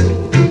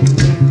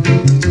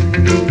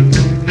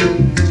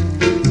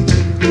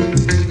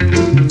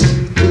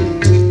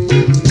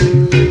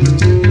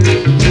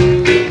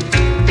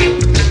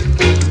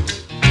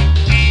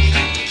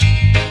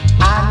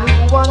 I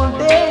knew one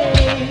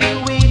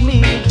day we'd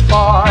meet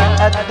for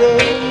a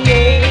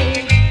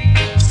day.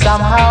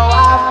 Somehow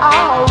I've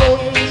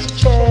always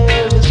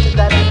cherished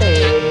that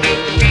day.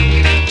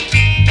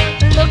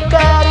 Look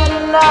at it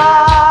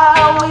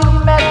now, we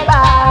met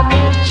by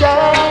mere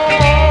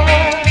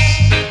chance.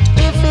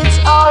 If it's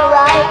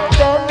alright,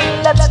 then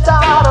let's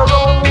start a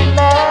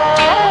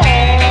romance.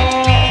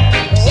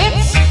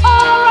 It's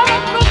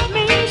alright with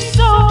me,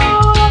 so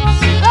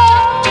let's go.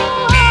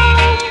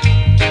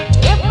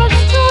 If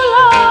it's too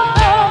long,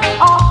 then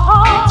our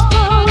hearts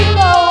will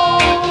know.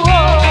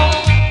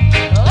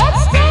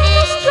 Let's take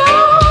a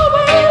stroll,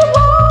 we'll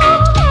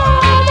walk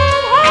hand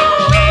in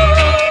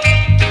hand.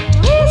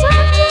 Reason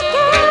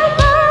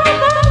together,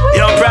 then we'll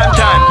Yo,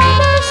 Primetime.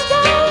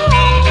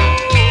 understand.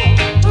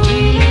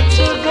 Really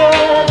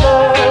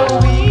together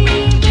we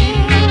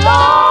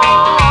belong.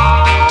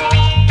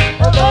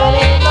 There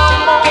ain't no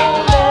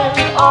moment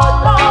our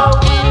love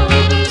will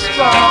be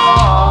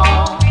strong.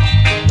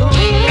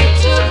 Really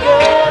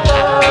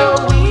together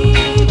we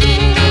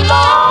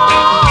belong.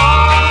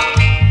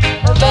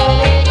 There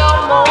ain't no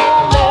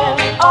moment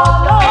our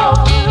love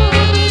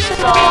will be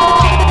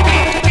strong.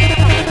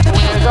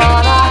 We're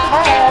gonna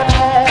have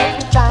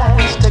happy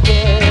times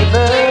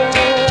together,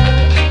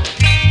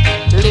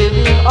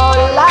 living our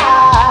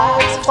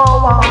lives for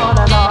one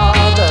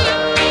another.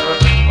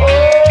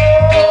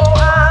 Oh,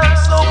 I'm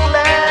so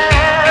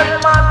glad,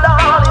 my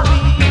darling,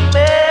 we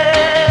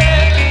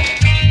met.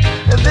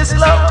 This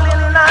lovely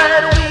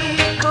night we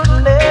could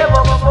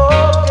never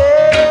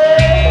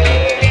forget.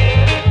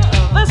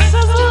 This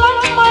is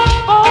like my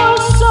whole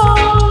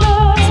soul,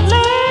 let's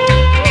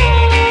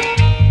live.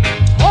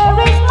 Here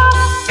is my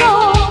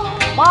soul,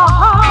 my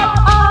heart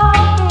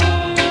I'll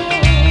give.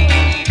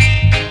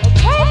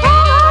 Take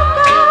all I've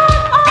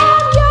got,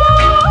 I'm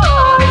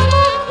yours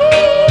to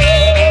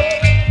keep.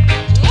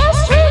 Yes,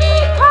 treat me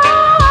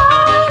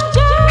kind,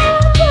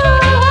 gentle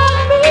and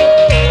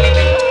meek.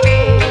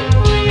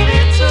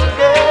 Really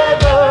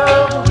together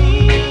we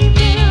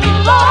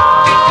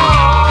belong.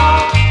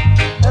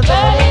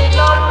 There ain't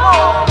no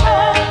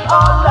moment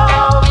our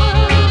love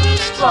will be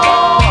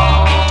strong.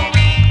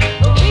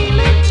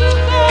 Really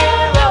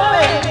together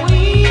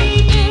we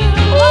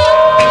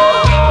belong.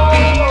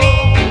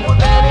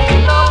 There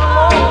ain't no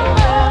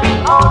moment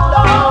our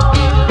love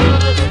will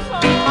be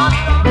strong.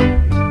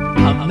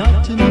 I'm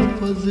not in a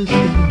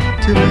position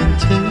to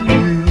maintain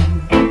you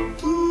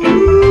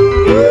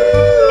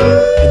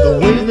in the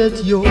way that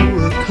you're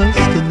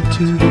accustomed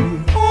to.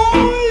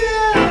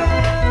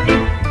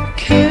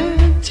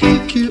 Can't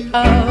take you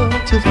out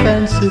to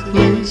fancy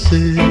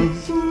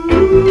places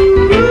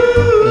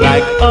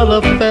like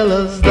other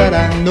fellas that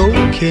I know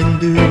can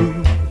do.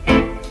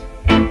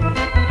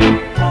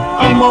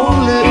 I'm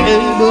only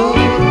able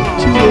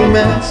to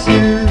romance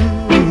you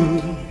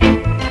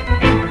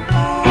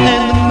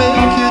and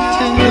make you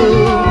tingle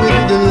with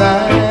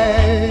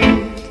delight.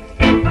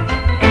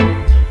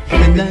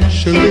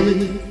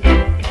 Financially,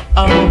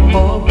 I'm a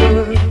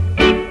pauper,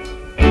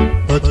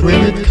 but when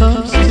it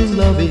comes to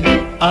loving,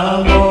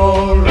 I'm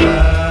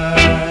alright,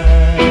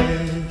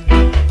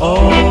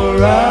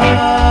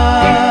 alright,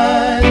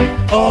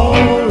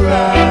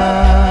 alright.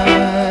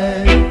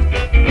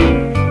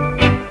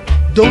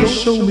 Don't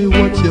show me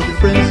what your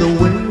friends are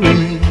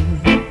wearing.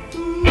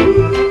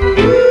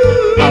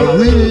 I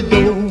really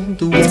don't want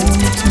to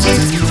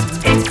see.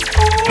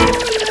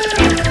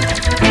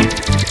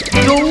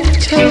 Don't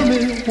tell me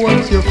what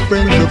your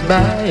friends are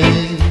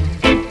buying,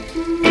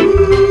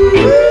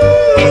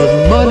 'cause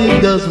money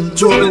doesn't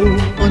grow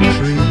on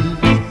trees.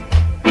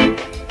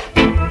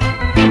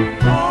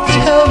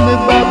 Tell me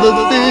about the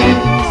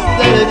things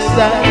that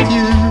excite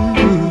you,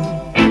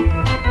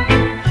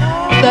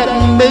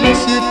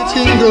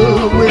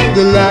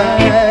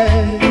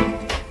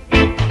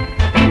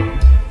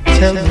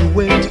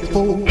 to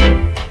hold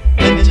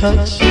and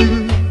touch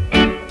you.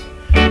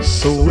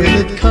 So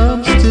when it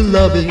comes to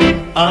loving,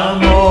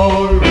 I'm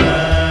alright,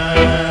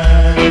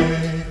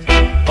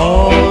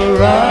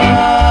 alright,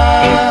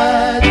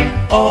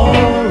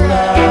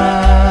 alright.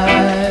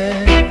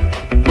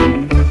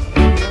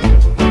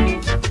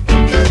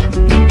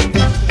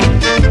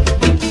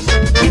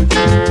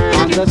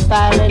 On the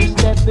silent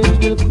step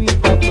it will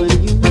creep up on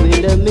you.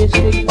 In the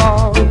mystic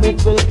form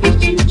it will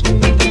kiss you too.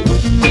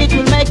 It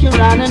will make you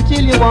run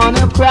until you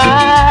wanna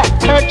cry.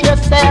 Hurt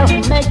yourself,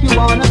 make you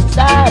wanna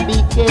sigh.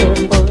 Be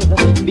careful,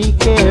 be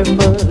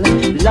careful.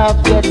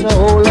 Love gets a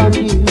hold on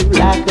you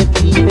like a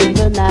thief in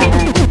the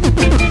night.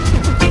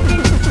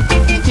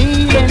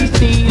 Stealing,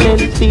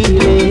 stealing,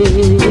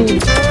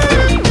 stealing.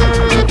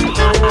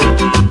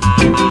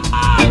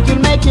 It will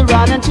make you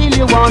run until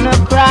you wanna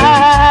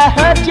cry.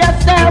 Hurt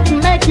yourself,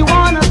 make you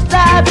wanna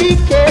sigh. Be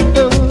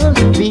careful,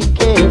 be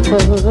careful.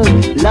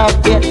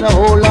 Love gets a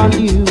hold on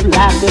you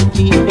like a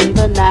thief in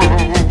the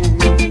night.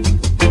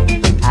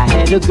 I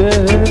had a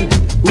girl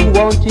who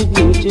wanted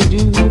me to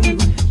do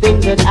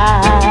things that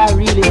I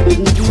really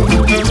couldn't do.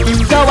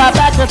 So I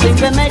packed her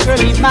things and make her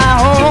leave my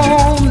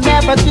home,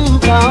 never to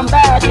come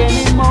back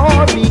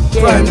anymore. Be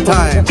careful,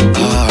 Primetime. be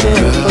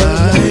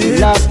careful.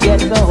 Love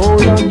gets a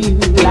hold on you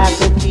like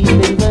a thief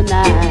in the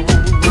night.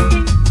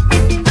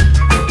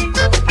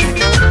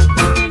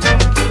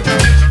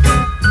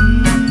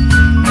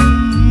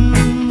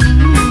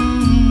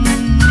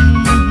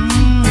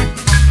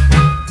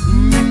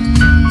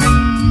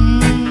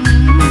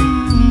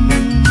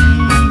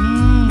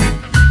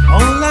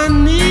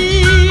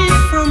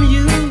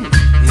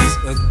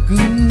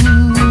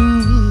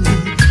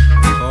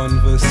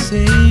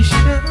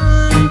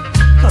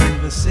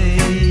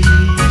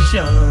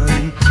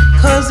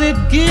 Cause it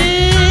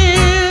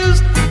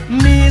gives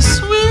me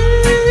sweet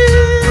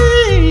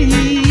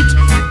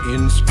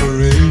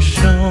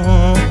inspiration,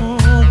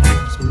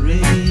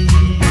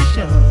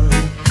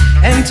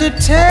 and to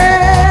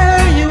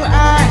tell you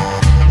I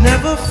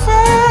never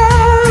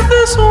felt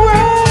this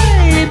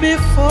way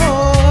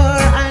before.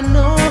 I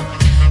know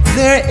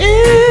there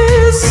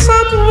is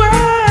some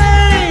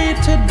way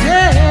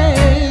today.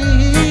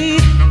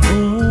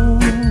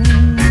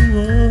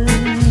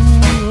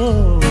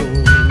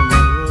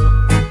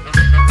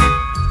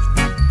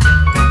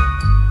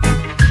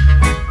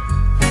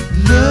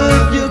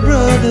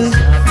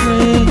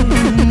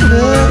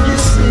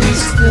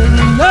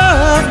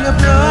 Love your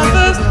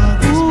brothers,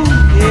 ooh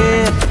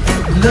yeah.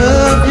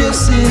 Love your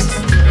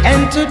sisters,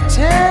 and to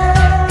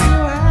tell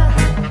you I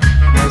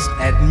must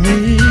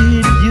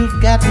admit you've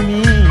got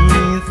me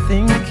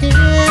thinking.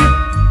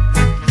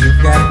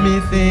 You've got me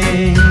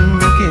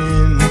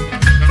thinking.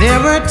 There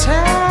were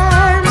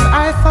times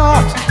I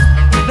thought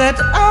that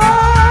I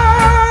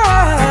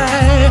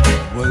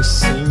was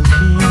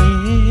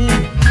sinking.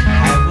 I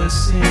was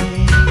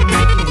sinking,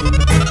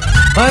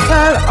 but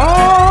I'll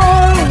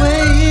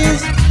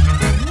always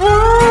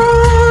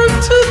want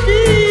to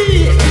be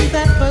in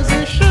that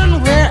position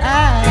where I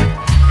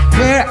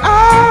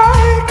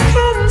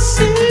can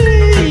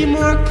see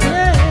more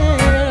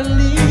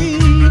clearly,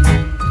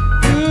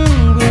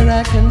 where I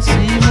can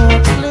see more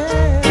clearly.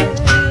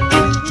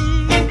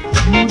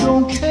 You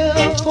don't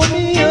care for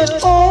me at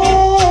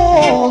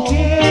all,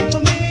 care for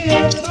me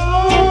at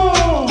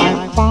all. I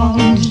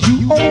found you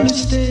only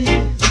stay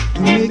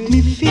to make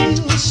me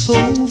feel so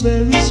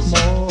very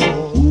small.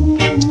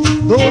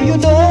 Though you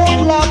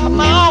don't love me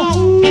now,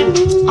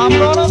 I'm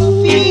gonna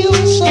feel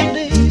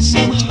someday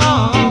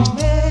somehow,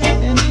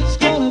 and it's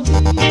gonna be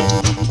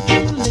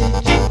too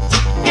late.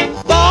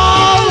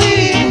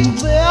 Darling,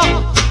 there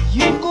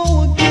you go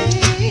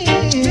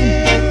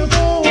again,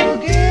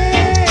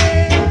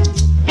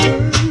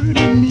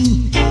 hurting me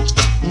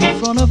in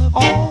front of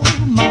all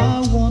my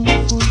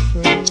wonderful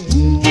friends.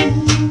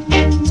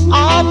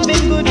 I've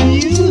been good to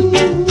you,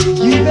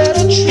 you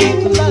better treat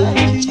me like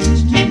you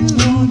used to do.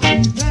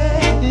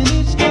 And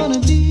it's gonna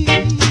be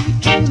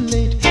too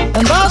late.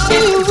 And I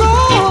see you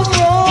run,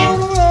 run,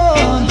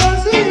 run. I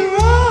see you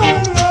run,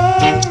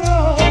 run,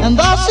 run. And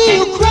I see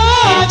you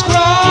cry,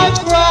 cry,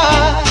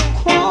 cry,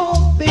 cry,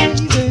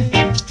 baby.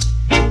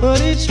 But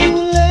it's too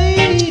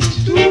late,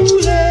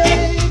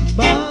 bye,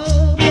 bye.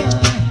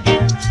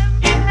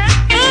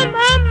 Oh,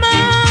 mama,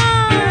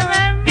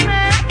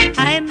 I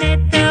met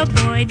the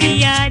boy the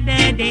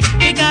other day.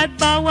 He got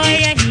power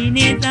in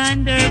his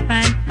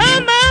underpants. Oh,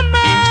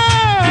 mama,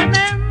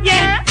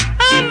 yeah.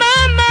 Oh,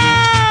 mama,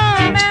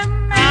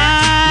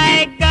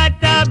 I got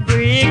a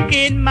brick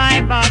in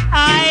my butt.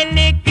 I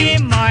lick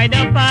him hard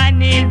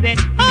upon his head.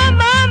 Oh,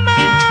 mama,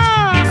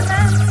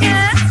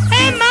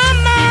 hey,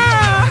 mama,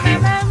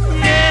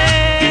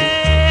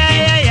 yeah,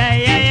 yeah, yeah,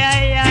 yeah,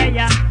 yeah,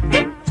 yeah.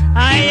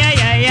 Ay, ay,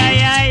 ay,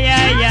 ay, ay,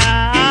 ay,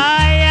 ay,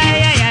 ay,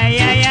 ay,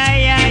 ay, ay,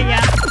 ay, ay, ay.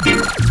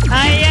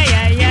 Ay, ay,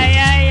 ay, ay,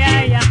 ay,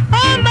 ay, ay.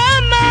 Oh,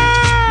 mama,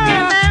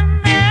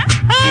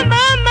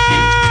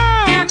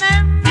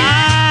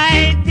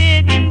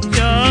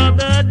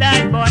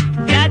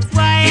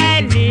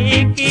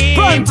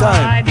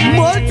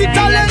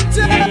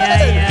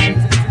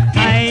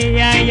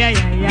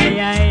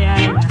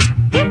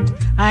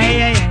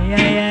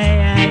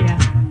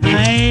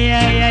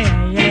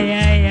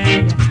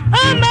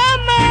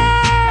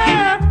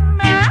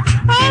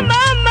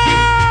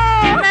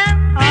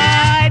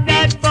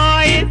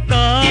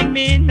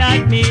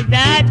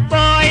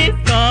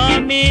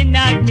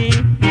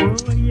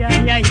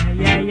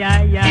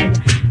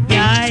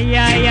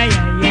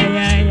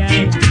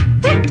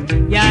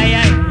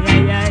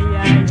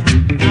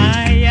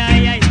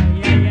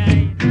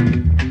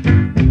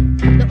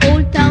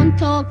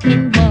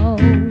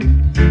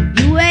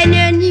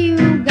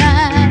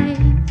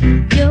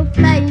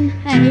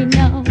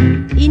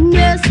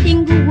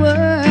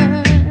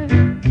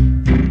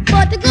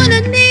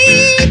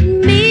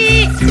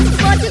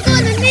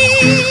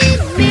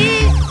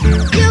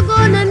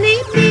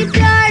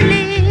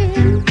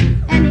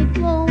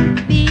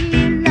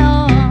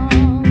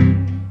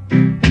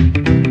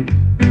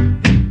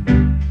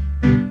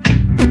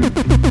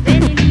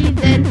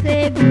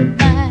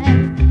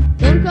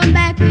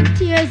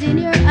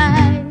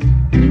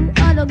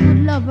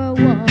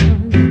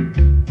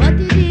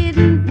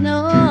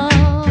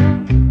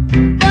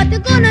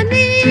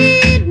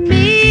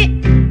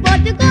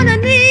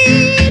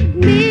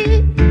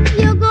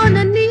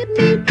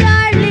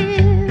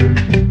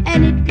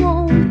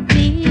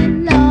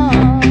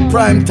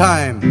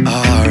 Primetime.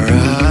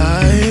 Alright.